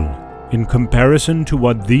fail in comparison to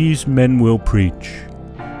what these men will preach.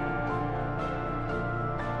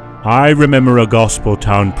 I remember a gospel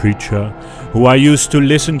town preacher who I used to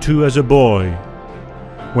listen to as a boy.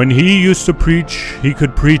 When he used to preach, he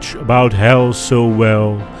could preach about hell so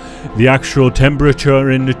well. The actual temperature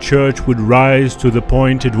in the church would rise to the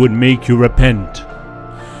point it would make you repent.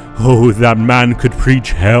 Oh, that man could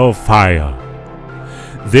preach hellfire.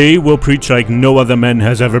 They will preach like no other man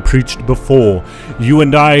has ever preached before. You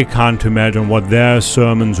and I can't imagine what their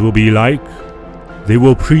sermons will be like. They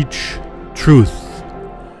will preach truth,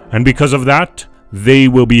 and because of that, they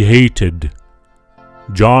will be hated.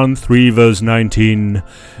 John 3 verse 19,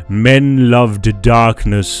 "Men loved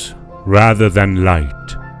darkness rather than light."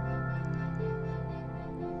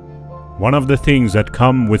 One of the things that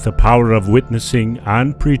come with the power of witnessing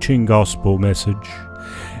and preaching gospel message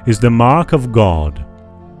is the mark of God.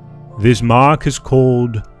 This mark is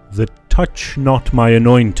called the "Touch not my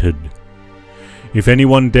anointed." If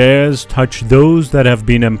anyone dares touch those that have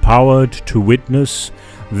been empowered to witness,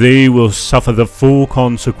 they will suffer the full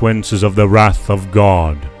consequences of the wrath of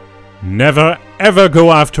God. Never ever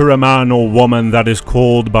go after a man or woman that is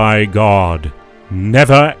called by God.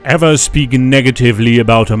 Never ever speak negatively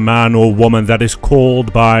about a man or woman that is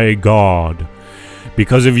called by God.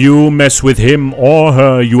 Because if you mess with him or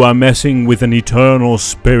her, you are messing with an eternal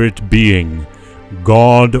spirit being,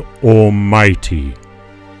 God Almighty.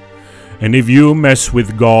 And if you mess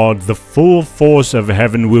with God, the full force of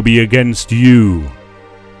heaven will be against you.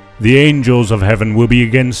 The angels of heaven will be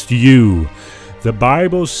against you. The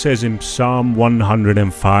Bible says in Psalm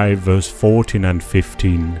 105 verse 14 and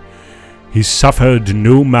 15, "He suffered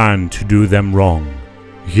no man to do them wrong.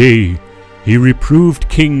 Yea, he reproved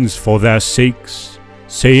kings for their sakes,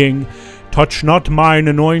 saying, Touch not mine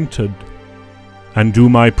anointed, and do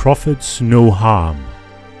my prophets no harm."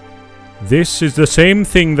 This is the same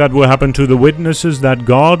thing that will happen to the witnesses that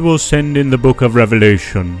God will send in the book of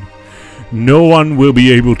Revelation. No one will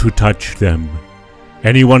be able to touch them.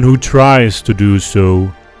 Anyone who tries to do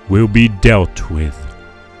so will be dealt with.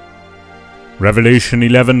 Revelation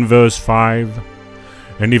 11 verse 5,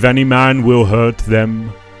 "And if any man will hurt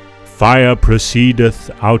them, fire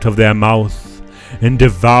proceedeth out of their mouth, and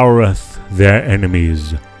devoureth their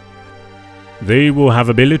enemies." They will have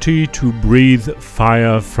ability to breathe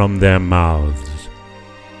fire from their mouths.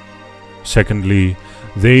 Secondly,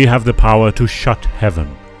 they have the power to shut heaven.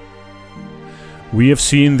 We have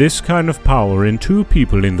seen this kind of power in two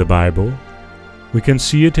people in the Bible. We can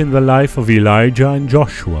see it in the life of Elijah and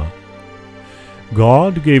Joshua.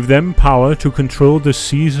 God gave them power to control the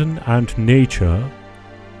season and nature.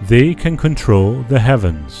 They can control the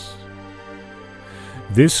heavens.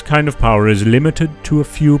 This kind of power is limited to a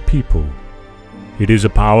few people. It is a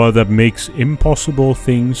power that makes impossible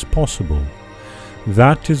things possible.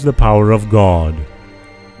 That is the power of God.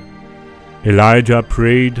 Elijah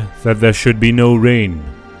prayed that there should be no rain,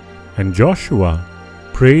 and Joshua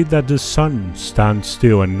prayed that the sun stand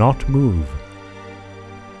still and not move.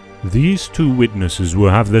 These two witnesses will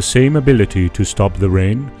have the same ability to stop the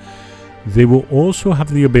rain. They will also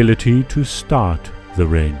have the ability to start the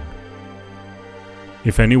rain.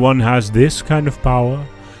 If anyone has this kind of power,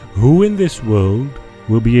 who in this world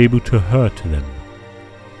will be able to hurt them?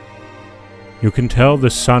 You can tell the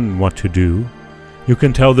sun what to do, You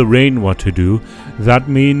can tell the rain what to do. That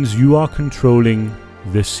means you are controlling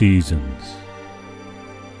the seasons.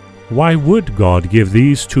 Why would God give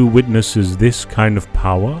these two witnesses this kind of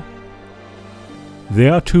power? They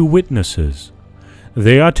are two witnesses.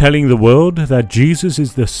 They are telling the world that Jesus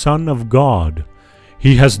is the Son of God.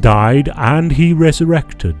 He has died and he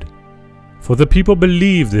resurrected. For the people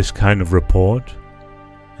believe this kind of report,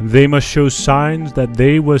 and they must show signs that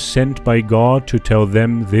they were sent by God to tell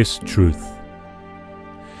them this truth.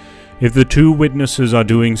 If the two witnesses are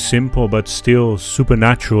doing simple but still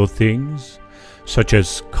supernatural things, such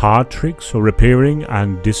as card tricks or appearing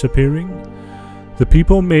and disappearing, the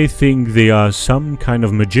people may think they are some kind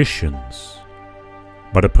of magicians.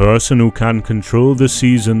 But a person who can control the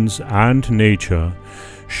seasons and nature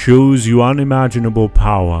shows you unimaginable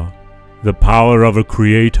power, the power of a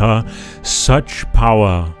creator, such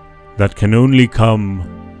power that can only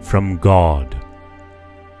come from God.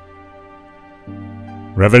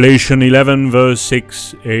 Revelation 11 verse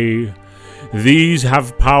 6a. These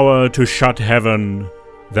have power to shut heaven,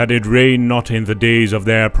 that it rain not in the days of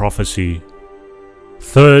their prophecy.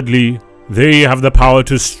 Thirdly, they have the power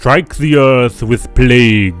to strike the earth with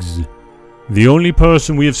plagues. The only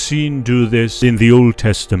person we have seen do this in the Old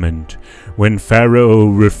Testament, when Pharaoh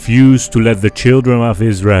refused to let the children of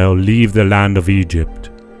Israel leave the land of Egypt.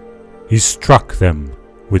 He struck them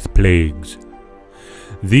with plagues.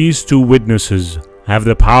 These two witnesses have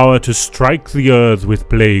the power to strike the earth with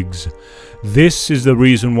plagues. This is the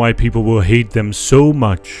reason why people will hate them so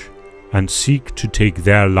much and seek to take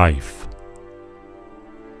their life.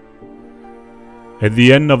 At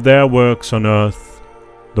the end of their works on earth,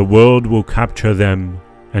 the world will capture them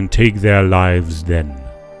and take their lives then.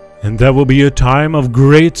 And there will be a time of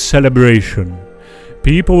great celebration.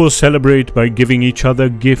 People will celebrate by giving each other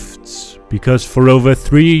gifts, because for over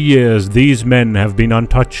 3 years these men have been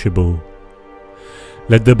untouchable.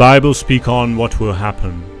 Let the Bible speak on what will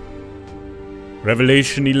happen.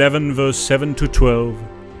 Revelation 11 verse 7 to 12.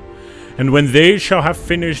 And when they shall have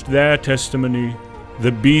finished their testimony,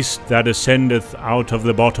 the beast that ascendeth out of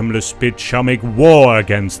the bottomless pit shall make war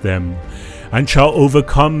against them, and shall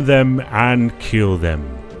overcome them and kill them.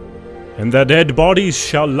 And their dead bodies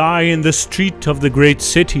shall lie in the street of the great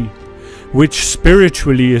city, which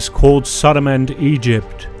spiritually is called Sodom and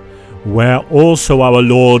Egypt, where also our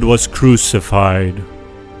Lord was crucified.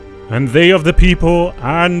 And they of the people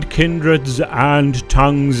and kindreds and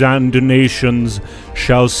tongues and nations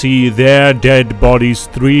shall see their dead bodies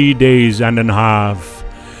 3 days and an half,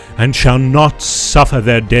 and shall not suffer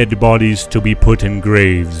their dead bodies to be put in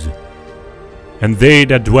graves. And they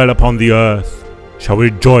that dwell upon the earth shall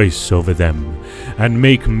rejoice over them, and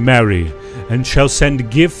make merry, and shall send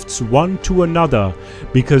gifts one to another,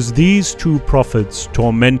 because these two prophets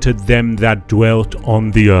tormented them that dwelt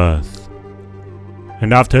on the earth.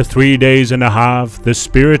 And after 3 days and a half, the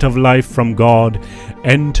Spirit of life from God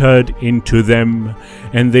entered into them,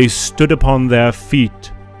 and they stood upon their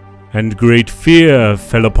feet, and great fear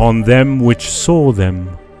fell upon them which saw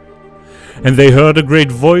them. And they heard a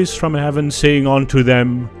great voice from heaven saying unto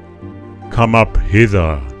them, Come up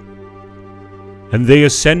hither. And they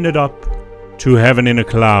ascended up to heaven in a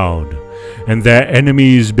cloud, and their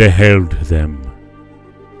enemies beheld them.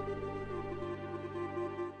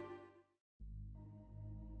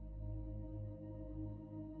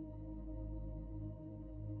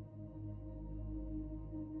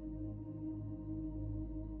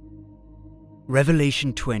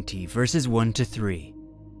 Revelation 20 verses 1 to 3.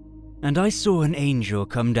 And I saw an angel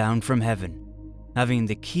come down from heaven, having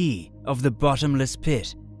the key of the bottomless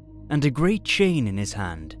pit, and a great chain in his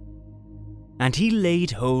hand. And he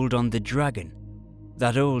laid hold on the dragon,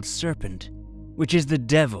 that old serpent, which is the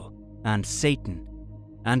devil and Satan,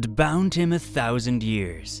 and bound him 1,000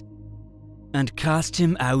 years, and cast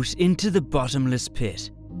him out into the bottomless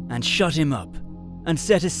pit, and shut him up, and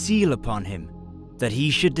set a seal upon him, that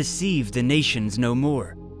he should deceive the nations no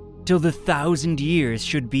more, till the 1,000 years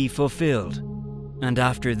should be fulfilled. And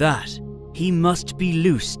after that, he must be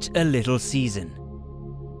loosed a little season.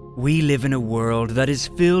 We live in a world that is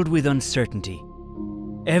filled with uncertainty.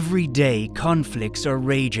 Every day conflicts are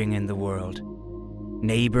raging in the world.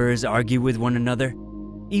 Neighbors argue with one another.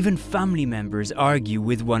 Even family members argue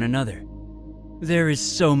with one another. There is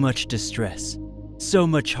so much distress, so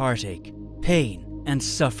much heartache, pain, and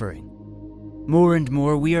suffering. More and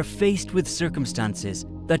more we are faced with circumstances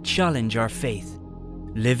that challenge our faith.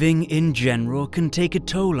 Living in general can take a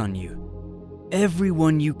toll on you.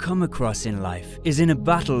 Everyone you come across in life is in a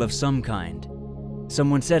battle of some kind.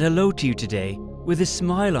 Someone said hello to you today with a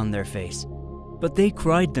smile on their face, but they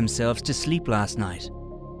cried themselves to sleep last night.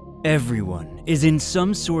 Everyone is in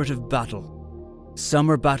some sort of battle. Some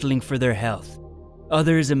are battling for their health,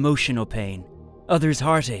 others emotional pain, others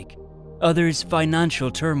heartache, others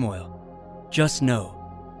financial turmoil. Just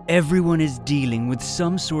know, everyone is dealing with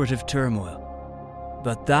some sort of turmoil.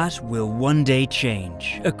 But that will one day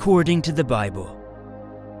change, according to the Bible.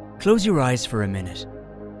 Close your eyes for a minute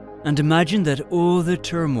and imagine that all the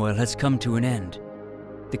turmoil has come to an end.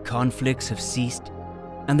 The conflicts have ceased,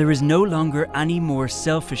 and there is no longer any more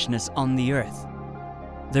selfishness on the earth.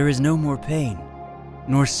 There is no more pain,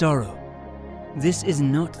 nor sorrow. This is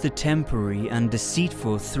not the temporary and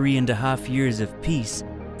deceitful 3.5 years of peace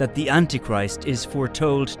that the Antichrist is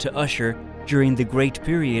foretold to usher during the great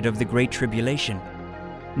period of the Great Tribulation.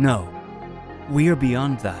 No, we are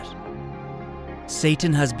beyond that.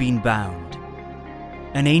 Satan has been bound.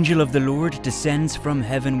 An angel of the Lord descends from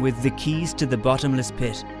heaven with the keys to the bottomless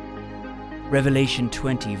pit. Revelation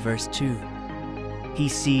 20, verse 2. He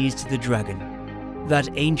seized the dragon, that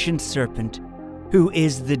ancient serpent, who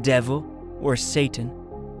is the devil, or Satan,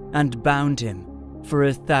 and bound him for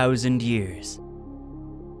 1,000 years.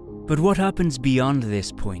 But what happens beyond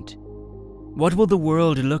this point? What will the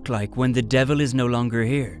world look like when the devil is no longer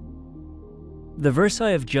here? The verse I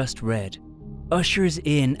have just read ushers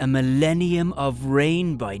in a millennium of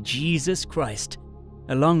reign by Jesus Christ,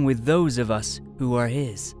 along with those of us who are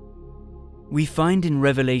his. We find in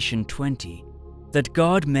Revelation 20 that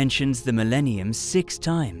God mentions the millennium 6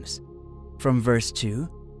 times. From verse 2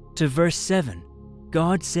 to verse 7,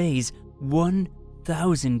 God says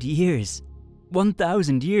 1,000 years.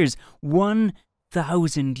 1,000 years.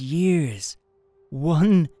 1,000 years.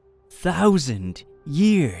 1,000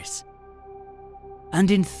 years. And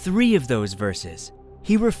in 3 of those verses,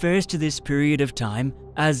 he refers to this period of time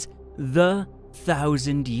as the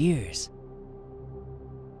 1,000 years.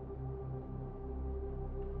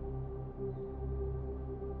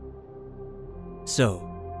 So,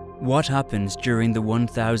 what happens during the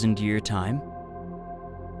 1,000-year time?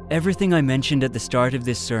 Everything I mentioned at the start of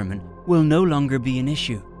this sermon will no longer be an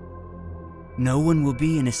issue. No one will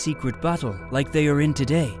be in a secret battle like they are in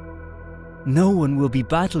today. No one will be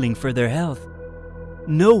battling for their health.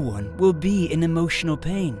 No one will be in emotional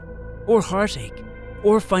pain, or heartache,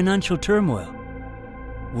 or financial turmoil.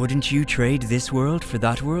 Wouldn't you trade this world for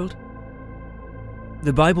that world?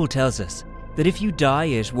 The Bible tells us that if you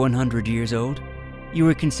die at 100 years old, you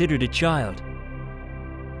are considered a child.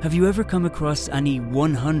 Have you ever come across any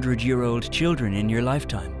 100-year-old children in your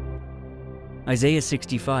lifetime? Isaiah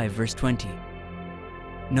 65, verse 20.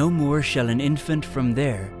 No more shall an infant from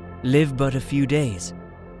there live but a few days,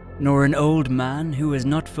 nor an old man who has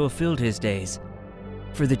not fulfilled his days.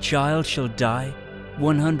 For the child shall die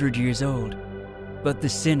 100 years old, but the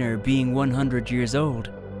sinner being 100 years old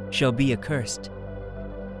shall be accursed.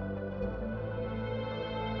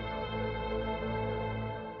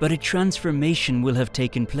 But a transformation will have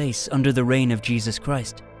taken place under the reign of Jesus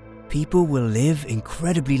Christ. People will live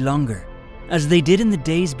incredibly longer, as they did in the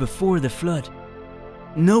days before the flood.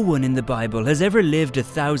 No one in the Bible has ever lived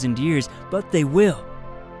 1,000 years, but they will.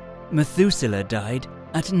 Methuselah died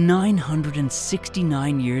at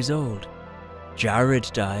 969 years old. Jared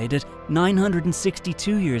died at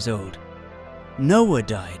 962 years old. Noah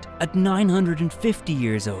died at 950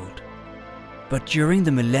 years old. But during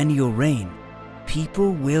the millennial reign,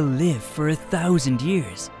 people will live for 1,000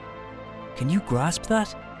 years. Can you grasp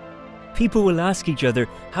that? People will ask each other,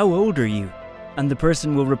 "How old are you?" And the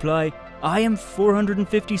person will reply, "I am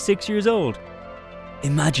 456 years old."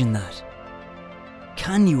 Imagine that.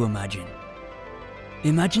 Can you imagine?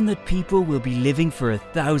 Imagine that people will be living for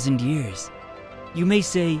 1,000 years. You may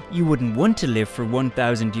say you wouldn't want to live for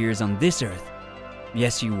 1,000 years on this earth.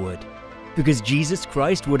 Yes, you would. Because Jesus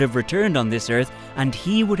Christ would have returned on this earth and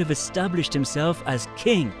he would have established himself as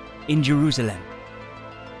king in Jerusalem.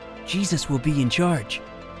 Jesus will be in charge.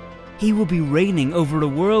 He will be reigning over a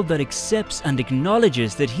world that accepts and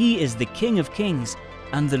acknowledges that he is the King of Kings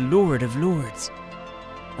and the Lord of Lords.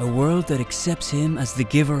 A world that accepts him as the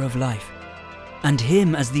giver of life and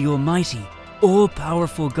him as the almighty,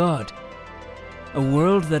 all-powerful God. A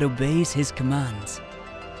world that obeys his commands.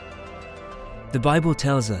 The Bible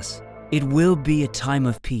tells us it will be a time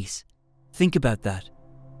of peace. Think about that.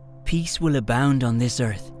 Peace will abound on this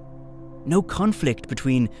earth. No conflict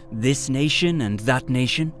between this nation and that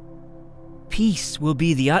nation. Peace will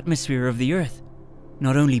be the atmosphere of the earth.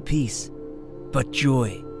 Not only peace, but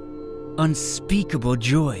joy. Unspeakable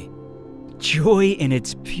joy. Joy in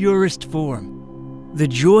its purest form. The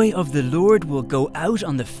joy of the Lord will go out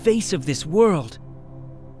on the face of this world.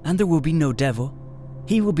 And there will be no devil.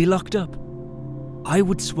 He will be locked up. I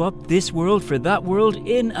would swap this world for that world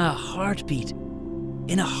in a heartbeat.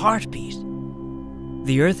 In a heartbeat.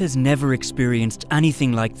 The earth has never experienced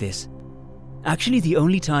anything like this. Actually, the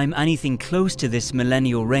only time anything close to this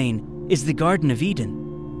millennial reign is the Garden of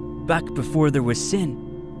Eden. Back before there was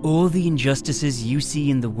sin, all the injustices you see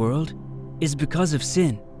in the world is because of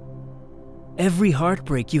sin. Every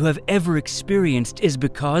heartbreak you have ever experienced is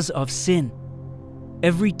because of sin.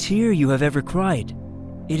 Every tear you have ever cried,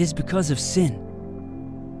 it is because of sin.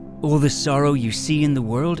 All the sorrow you see in the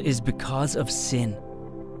world is because of sin.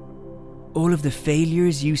 All of the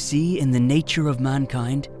failures you see in the nature of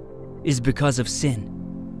mankind is because of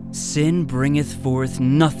sin. Sin bringeth forth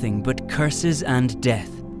nothing but curses and death.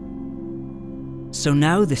 So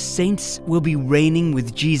now the saints will be reigning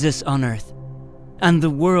with Jesus on earth, and the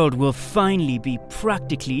world will finally be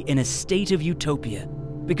practically in a state of utopia,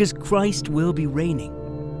 because Christ will be reigning.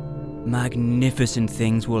 Magnificent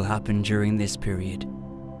things will happen during this period.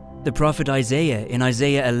 The prophet Isaiah in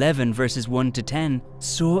Isaiah 11 verses 1 to 10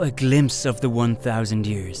 saw a glimpse of the 1,000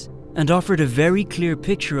 years and offered a very clear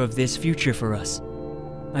picture of this future for us.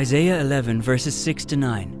 Isaiah 11 verses 6 to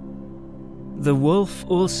 9. The wolf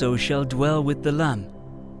also shall dwell with the lamb.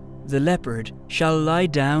 The leopard shall lie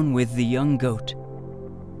down with the young goat.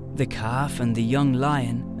 The calf and the young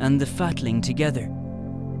lion and the fatling together.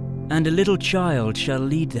 And a little child shall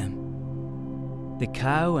lead them. The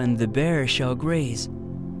cow and the bear shall graze.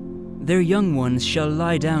 Their young ones shall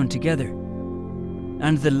lie down together,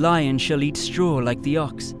 and the lion shall eat straw like the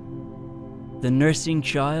ox. The nursing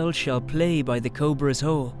child shall play by the cobra's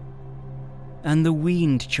hole, and the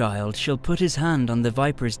weaned child shall put his hand on the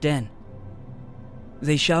viper's den.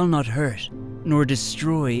 They shall not hurt, nor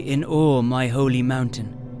destroy in all my holy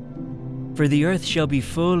mountain. For the earth shall be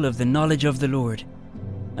full of the knowledge of the Lord,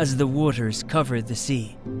 as the waters cover the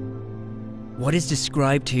sea. What is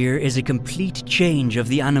described here is a complete change of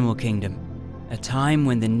the animal kingdom, a time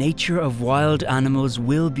when the nature of wild animals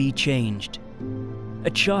will be changed.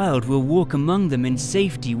 A child will walk among them in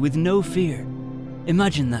safety with no fear.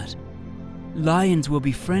 Imagine that. Lions will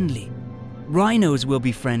be friendly. Rhinos will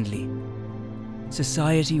be friendly.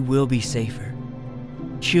 Society will be safer.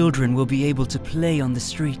 Children will be able to play on the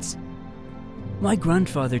streets. My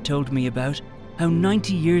grandfather told me about how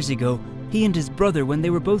 90 years ago, he and his brother, when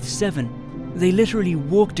they were both 7, they literally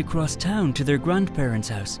walked across town to their grandparents'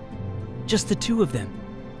 house. Just the two of them.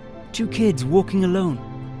 2 kids walking alone.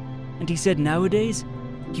 And he said nowadays,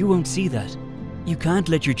 you won't see that. You can't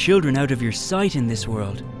let your children out of your sight in this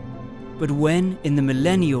world. But when, in the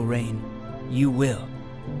millennial reign, you will.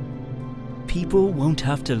 People won't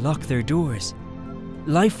have to lock their doors.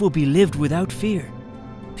 Life will be lived without fear.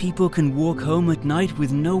 People can walk home at night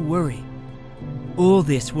with no worry. All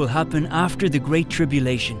this will happen after the Great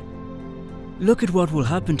Tribulation. Look at what will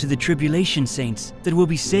happen to the tribulation saints that will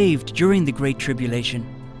be saved during the Great Tribulation.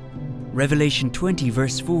 Revelation 20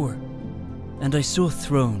 verse 4. And I saw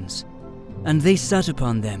thrones, and they sat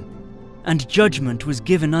upon them, and judgment was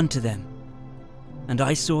given unto them. And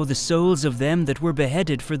I saw the souls of them that were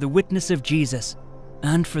beheaded for the witness of Jesus,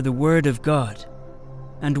 and for the word of God,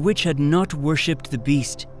 and which had not worshipped the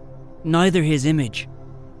beast, neither his image,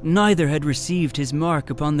 neither had received his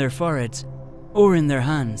mark upon their foreheads, or in their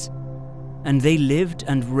hands. And they lived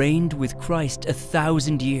and reigned with Christ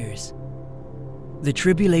 1,000 years. The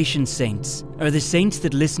tribulation saints are the saints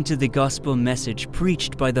that listen to the gospel message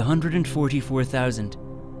preached by the 144,000.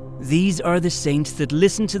 These are the saints that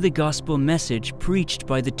listen to the gospel message preached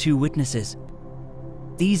by the 2 witnesses.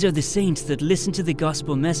 These are the saints that listen to the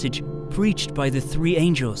gospel message preached by the 3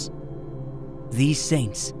 angels. These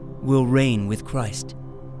saints will reign with Christ.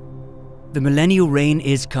 The millennial reign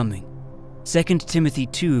is coming. 2 Timothy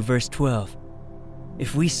 2 verse 12.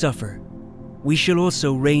 If we suffer, we shall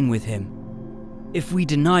also reign with him. If we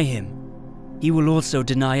deny him, he will also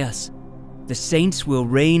deny us. The saints will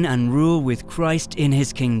reign and rule with Christ in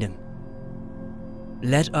his kingdom.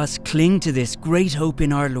 Let us cling to this great hope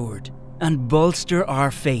in our Lord and bolster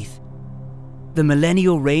our faith. The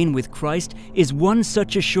millennial reign with Christ is one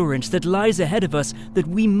such assurance that lies ahead of us that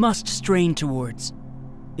we must strain towards.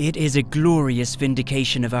 It is a glorious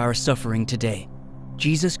vindication of our suffering today.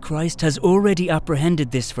 Jesus Christ has already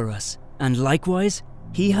apprehended this for us, and likewise,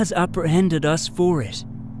 he has apprehended us for it.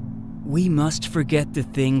 We must forget the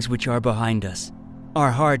things which are behind us,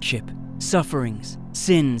 our hardship, sufferings,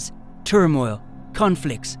 sins, turmoil,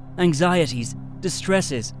 conflicts, anxieties,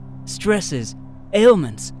 distresses, stresses,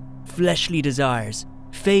 ailments, fleshly desires,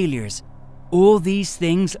 failures. All these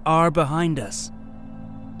things are behind us.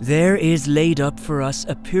 There is laid up for us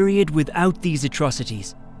a period without these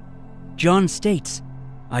atrocities. John states,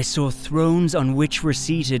 I saw thrones on which were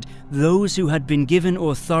seated those who had been given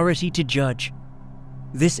authority to judge.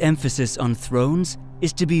 This emphasis on thrones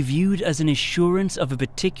is to be viewed as an assurance of a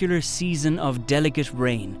particular season of delicate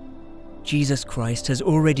reign. Jesus Christ has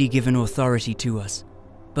already given authority to us,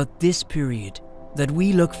 but this period that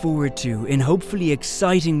we look forward to in hopefully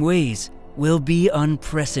exciting ways will be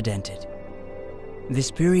unprecedented.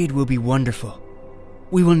 This period will be wonderful.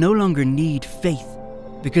 We will no longer need faith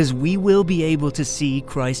because we will be able to see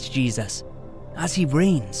Christ Jesus as he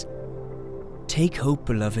reigns. Take hope,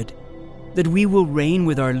 beloved, that we will reign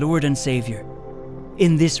with our Lord and Savior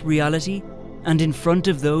in this reality and in front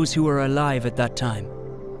of those who are alive at that time.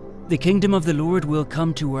 The kingdom of the Lord will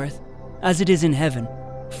come to earth as it is in heaven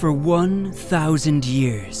for 1,000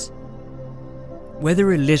 years.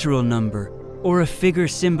 Whether a literal number or a figure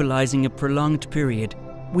symbolizing a prolonged period,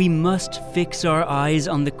 we must fix our eyes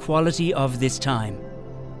on the quality of this time.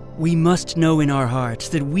 We must know in our hearts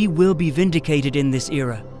that we will be vindicated in this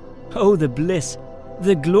era. Oh, the bliss,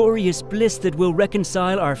 the glorious bliss that will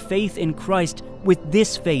reconcile our faith in Christ with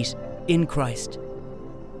this faith in Christ.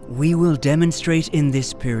 We will demonstrate in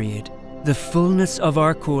this period the fullness of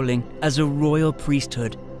our calling as a royal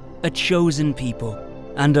priesthood, a chosen people,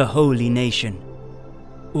 and a holy nation.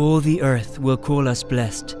 All the earth will call us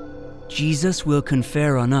blessed. Jesus will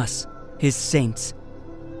confer on us, his saints.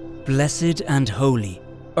 Blessed and holy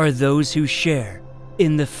are those who share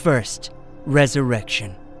in the first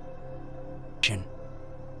resurrection.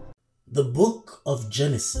 The book of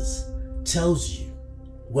Genesis tells you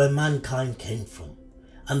where mankind came from,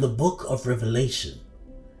 and the book of Revelation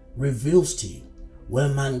reveals to you where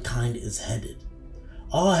mankind is headed.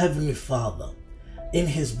 Our Heavenly Father, in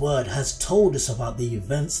his word, has told us about the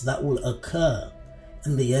events that will occur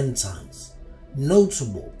in the end times,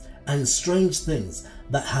 notable and strange things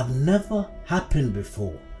that have never happened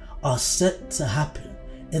before are set to happen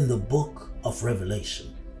in the book of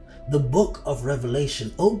Revelation. The book of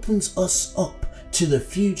Revelation opens us up to the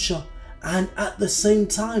future and at the same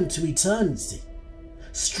time to eternity.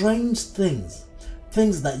 Strange things,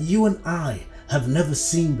 things that you and I have never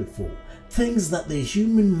seen before, things that the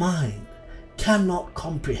human mind cannot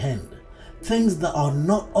comprehend, things that are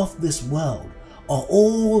not of this world, are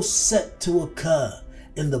all set to occur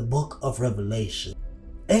in the book of Revelation.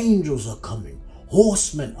 Angels are coming,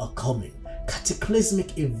 horsemen are coming,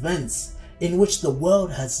 cataclysmic events in which the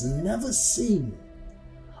world has never seen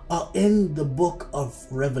are in the book of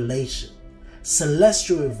Revelation.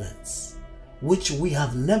 Celestial events which we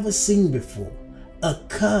have never seen before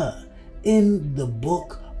occur in the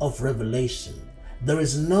book of Revelation. There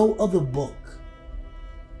is no other book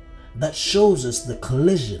that shows us the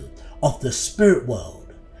collision of the spirit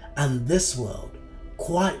world and this world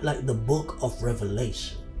quite like the book of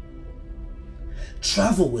Revelation.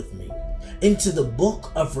 Travel with me into the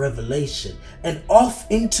book of Revelation and off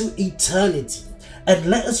into eternity, and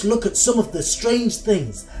let us look at some of the strange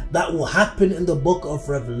things that will happen in the book of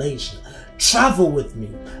Revelation. Travel with me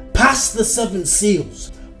past the 7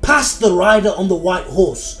 seals, past the rider on the white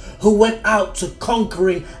horse who went out to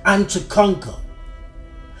conquering and to conquer,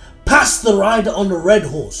 past the rider on the red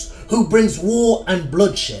horse who brings war and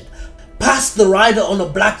bloodshed, past the rider on a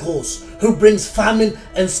black horse who brings famine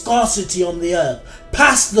and scarcity on the earth,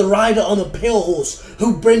 past the rider on a pale horse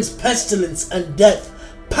who brings pestilence and death,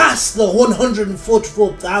 past the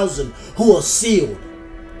 144,000 who are sealed.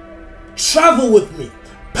 Travel with me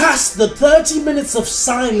past the 30 minutes of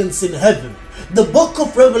silence in heaven. The book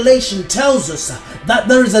of Revelation tells us that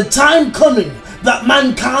there is a time coming that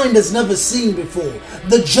mankind has never seen before.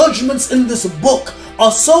 The judgments in this book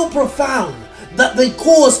are so profound that they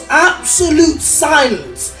cause absolute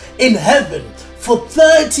silence in heaven for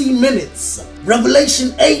 30 minutes.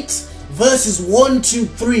 Revelation 8 verses 1 to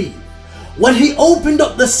 3. When he opened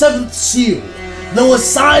up the 7th seal, there was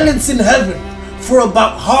silence in heaven for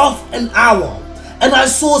about half an hour. And I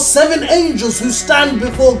saw 7 angels who stand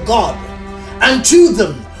before God, and to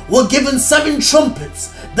them were given 7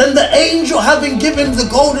 trumpets. Then the angel, having given the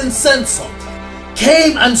golden censer,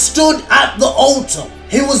 came and stood at the altar.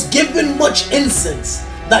 He was given much incense,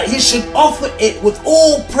 that he should offer it with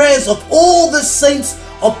all prayers of all the saints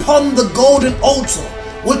upon the golden altar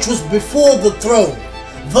which was before the throne.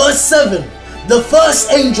 Verse 7. The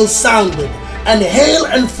first angel sounded, and hail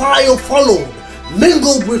and fire followed,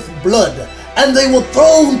 mingled with blood, and they were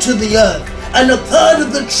thrown to the earth, and a third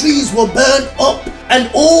of the trees were burned up,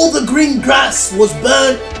 and all the green grass was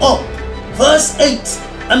burned up. Verse 8.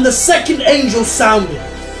 And the second angel sounded,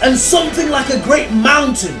 and something like a great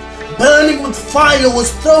mountain burning with fire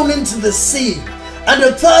was thrown into the sea, and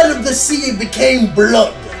a third of the sea became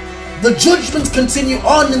blood. The judgments continue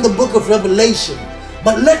on in the book of Revelation,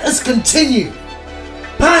 but let us continue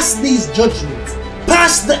past these judgments,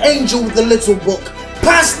 past the angel with the little book,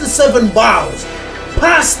 past the 7 bowls,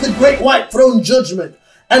 past the great white throne judgment,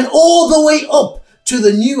 and all the way up to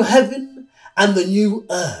the new heaven and the new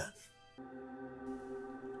earth.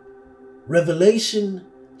 Revelation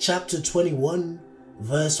chapter 21,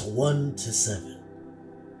 verse 1 to 7.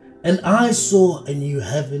 And I saw a new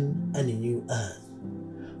heaven and a new earth.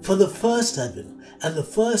 For the first heaven and the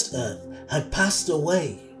first earth had passed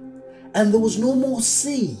away, and there was no more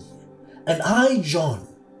sea. And I, John,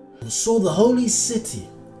 saw the holy city,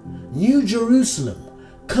 New Jerusalem,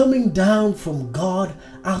 coming down from God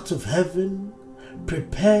out of heaven,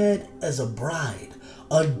 prepared as a bride,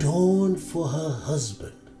 adorned for her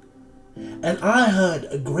husband. And I heard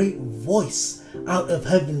a great voice out of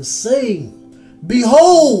heaven saying,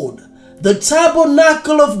 Behold, the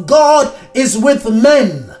tabernacle of God is with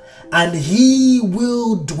men, and he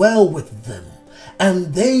will dwell with them,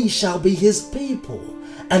 and they shall be his people,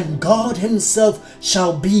 and God himself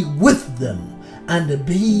shall be with them, and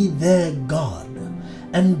be their God.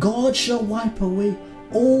 And God shall wipe away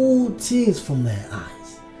all tears from their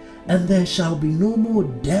eyes, and there shall be no more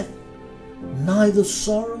death, neither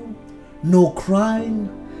sorrow, nor crying,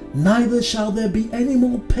 neither shall there be any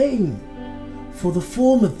more pain, for the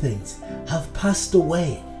former things have passed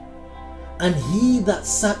away. And he that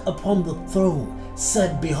sat upon the throne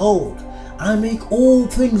said, Behold, I make all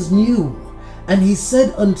things new. And he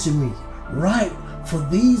said unto me, Write, for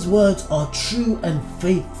these words are true and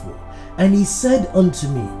faithful. And he said unto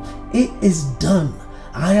me, It is done.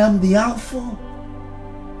 I am the Alpha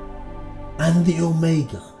and the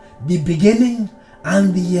Omega, the beginning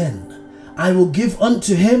and the end. I will give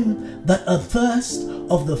unto him that athirst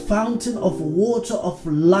of the fountain of water of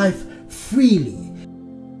life freely.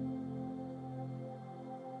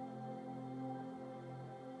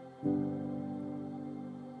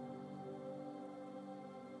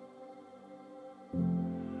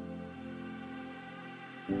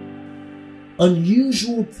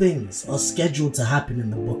 Unusual things are scheduled to happen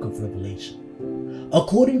in the book of Revelation.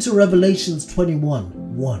 According to Revelations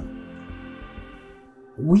 21:1,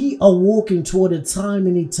 we are walking toward a time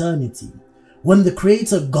in eternity when the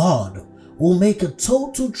Creator God will make a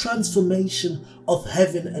total transformation of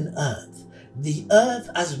heaven and earth. The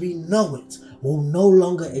earth as we know it will no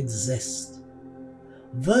longer exist.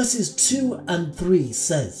 Verses 2 and 3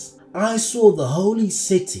 says, I saw the holy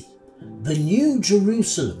city, the new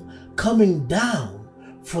Jerusalem, coming down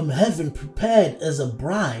from heaven, prepared as a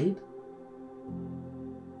bride,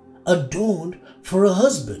 adorned for a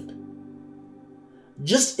husband.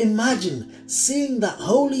 Just imagine seeing that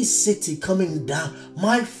holy city coming down.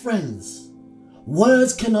 My friends,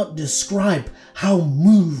 words cannot describe how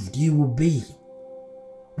moved you will be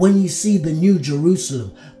when you see the new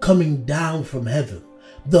Jerusalem coming down from heaven.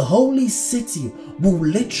 The holy city will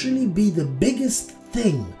literally be the biggest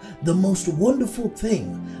thing, the most wonderful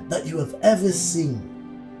thing that you have ever seen.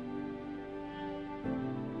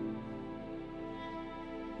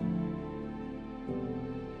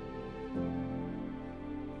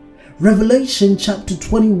 Revelation chapter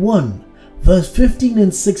 21 verse 15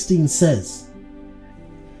 and 16 says,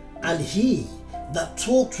 And he that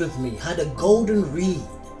talked with me had a golden reed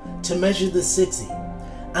to measure the city,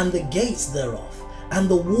 and the gates thereof, and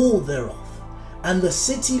the wall thereof. And the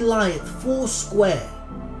city lieth foursquare,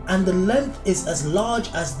 and the length is as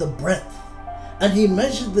large as the breadth. And he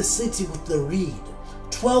measured the city with the reed,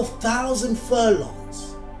 12,000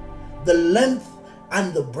 furlongs. The length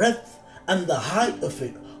and the breadth and the height of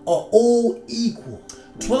it are all equal.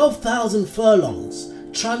 12,000 furlongs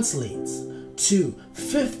translates to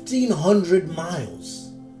 1,500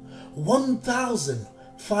 miles.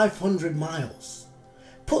 1,500 miles.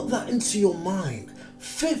 Put that into your mind.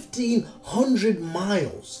 1,500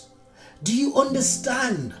 miles. Do you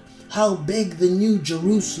understand how big the new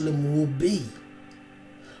Jerusalem will be?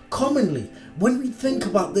 Commonly, when we think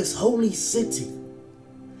about this holy city,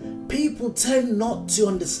 people tend not to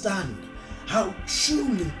understand how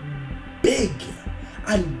truly big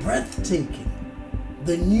and breathtaking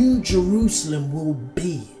the new Jerusalem will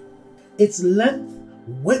be. Its length,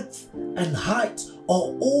 width, and height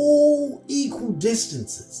are all equal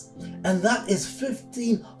distances, and that is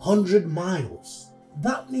 1,500 miles.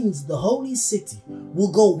 That means the holy city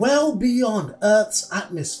will go well beyond Earth's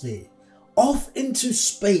atmosphere, off into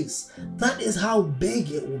space. That is how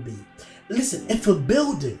big it will be. Listen, if a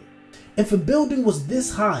building was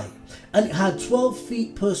this high and it had 12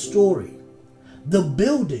 feet per story, the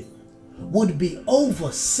building would be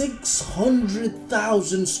over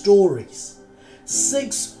 600,000 stories.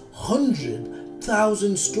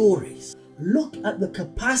 600,000 stories. Look at the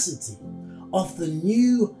capacity of the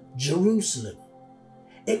new Jerusalem.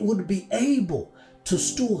 It would be able to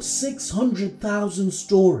store 600,000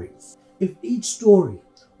 stories. if each story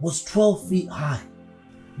was 12 feet high.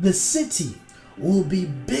 The city will be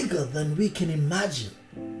bigger than we can imagine.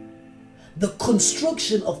 The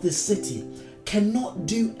construction of this city cannot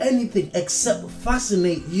do anything except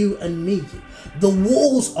fascinate you and me. The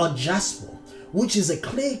walls are jasper, which is a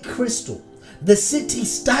clear crystal. The city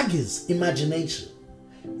staggers imagination.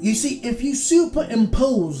 You see, if you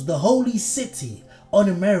superimpose the holy city on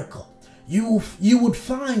America, you would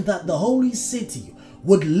find that the holy city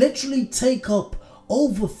would literally take up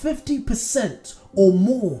over 50% or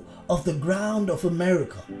more of the ground of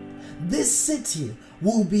America. This city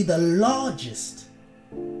will be the largest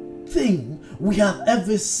thing we have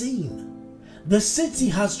ever seen. The city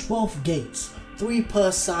has 12 gates, 3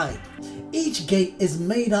 per side. Each gate is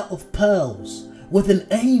made out of pearls, with an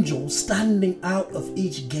angel standing out of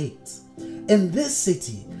each gate. In this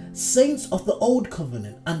city, saints of the Old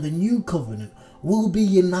Covenant and the New Covenant will be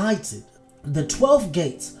united. The 12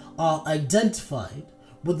 gates are identified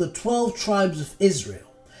with the 12 tribes of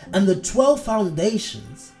Israel, and the 12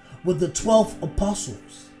 foundations with the 12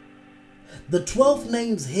 apostles. The 12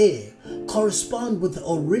 names here correspond with the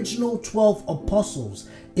original 12 apostles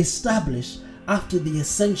established after the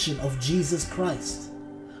ascension of Jesus Christ: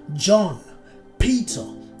 John, Peter,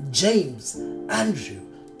 James, Andrew,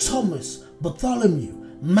 Thomas, Bartholomew,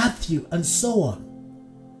 Matthew, and so on.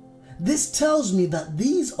 This tells me that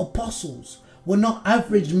these apostles were not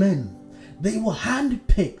average men. They were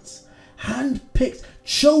handpicked,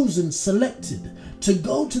 chosen, selected to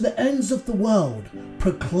go to the ends of the world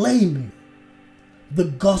proclaiming the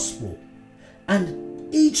gospel.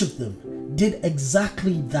 And each of them did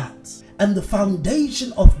exactly that. And the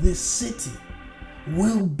foundation of this city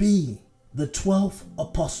will be the 12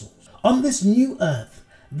 apostles. On this new earth,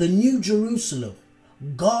 the new Jerusalem,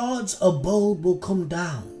 God's abode will come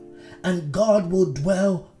down, and God will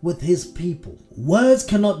dwell with his people. Words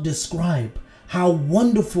cannot describe how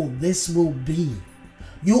wonderful this will be.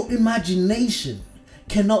 Your imagination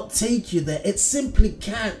cannot take you there. It simply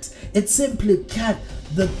can't. It simply can't.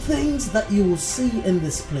 The things that you will see in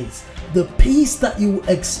this place, the peace that you will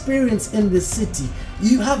experience in this city,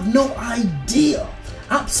 you have no idea,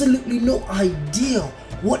 absolutely no idea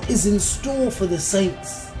what is in store for the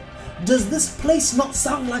saints. Does this place not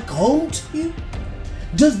sound like home to you?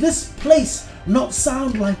 Does this place not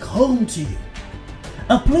sound like home to you?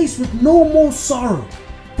 A place with no more sorrow.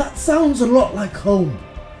 That sounds a lot like home.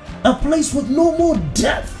 A place with no more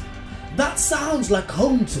death. That sounds like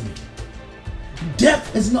home to me.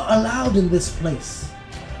 Death is not allowed in this place.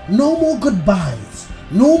 No more goodbyes.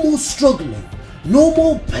 No more struggling. No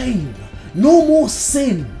more pain. No more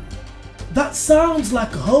sin. That sounds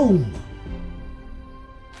like home.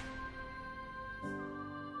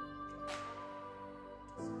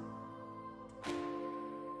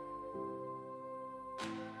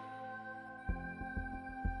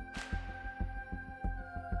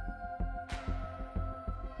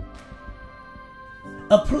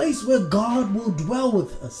 A place where God will dwell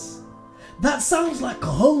with us. That sounds like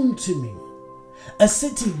home to me. A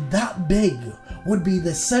city that big would be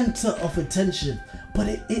the center of attention, but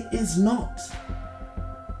it is not.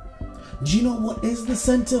 Do you know what is the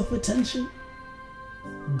center of attention?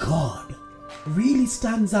 God really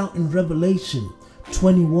stands out in Revelation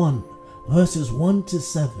 21 verses 1 to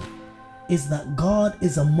 7. Is that God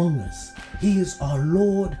is among us. He is our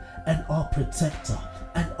Lord and our protector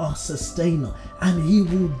and our sustainer, and he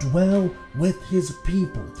will dwell with his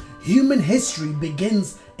people. Human history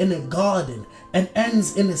begins in a garden and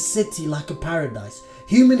ends in a city like a paradise.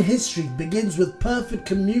 Human history begins with perfect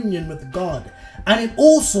communion with God, and it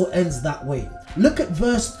also ends that way. Look at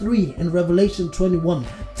verse 3 in Revelation 21.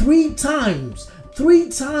 Three times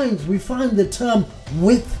we find the term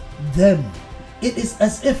with them. It is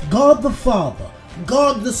as if God the Father,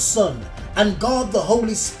 God the Son, and God the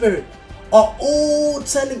Holy Spirit are all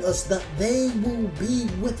telling us that they will be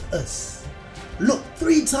with us. Look,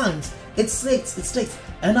 3 times it states,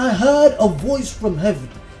 and I heard a voice from heaven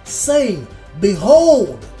saying,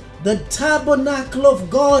 behold, the tabernacle of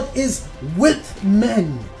God is with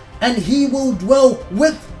men, and he will dwell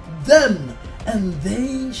with them, and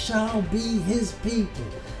they shall be his people,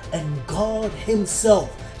 and God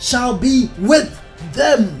himself shall be with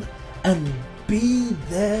them and be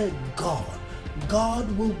their God. God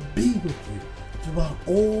will be with you throughout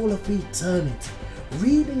all of eternity.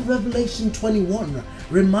 Reading Revelation 21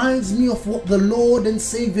 reminds me of what the Lord and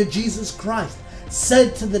Savior Jesus Christ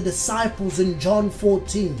said to the disciples in John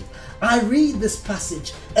 14. I read this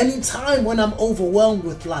passage anytime when I'm overwhelmed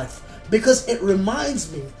with life, because it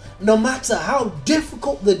reminds me, no matter how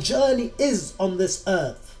difficult the journey is on this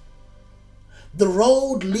earth, The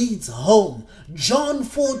road leads home. John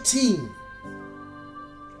 14.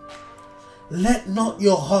 Let not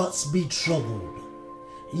your hearts be troubled.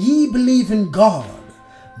 Ye believe in God,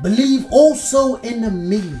 believe also in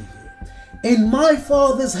me. In my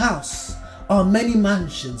Father's house are many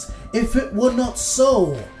mansions. If it were not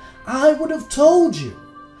so, I would have told you.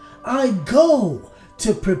 I go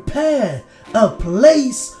to prepare a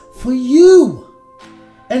place for you.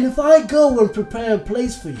 And if I go and prepare a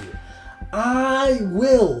place for you, I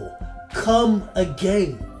will come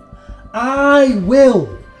again. I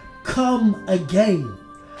will come again.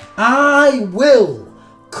 I will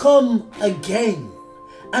come again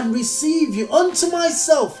and receive you unto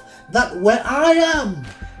myself, that where I am,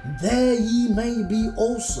 there ye may be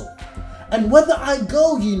also. And whither I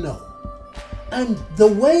go ye know, and the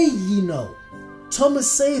way ye know. Thomas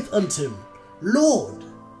saith unto him, Lord,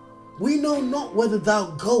 we know not whither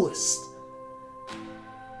thou goest,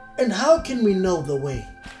 and how can we know the way?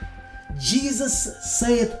 Jesus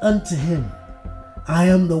saith unto him, I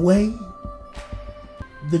am the way,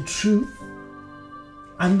 the truth,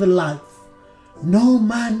 and the life. No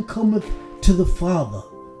man cometh to the Father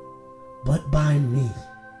but by me.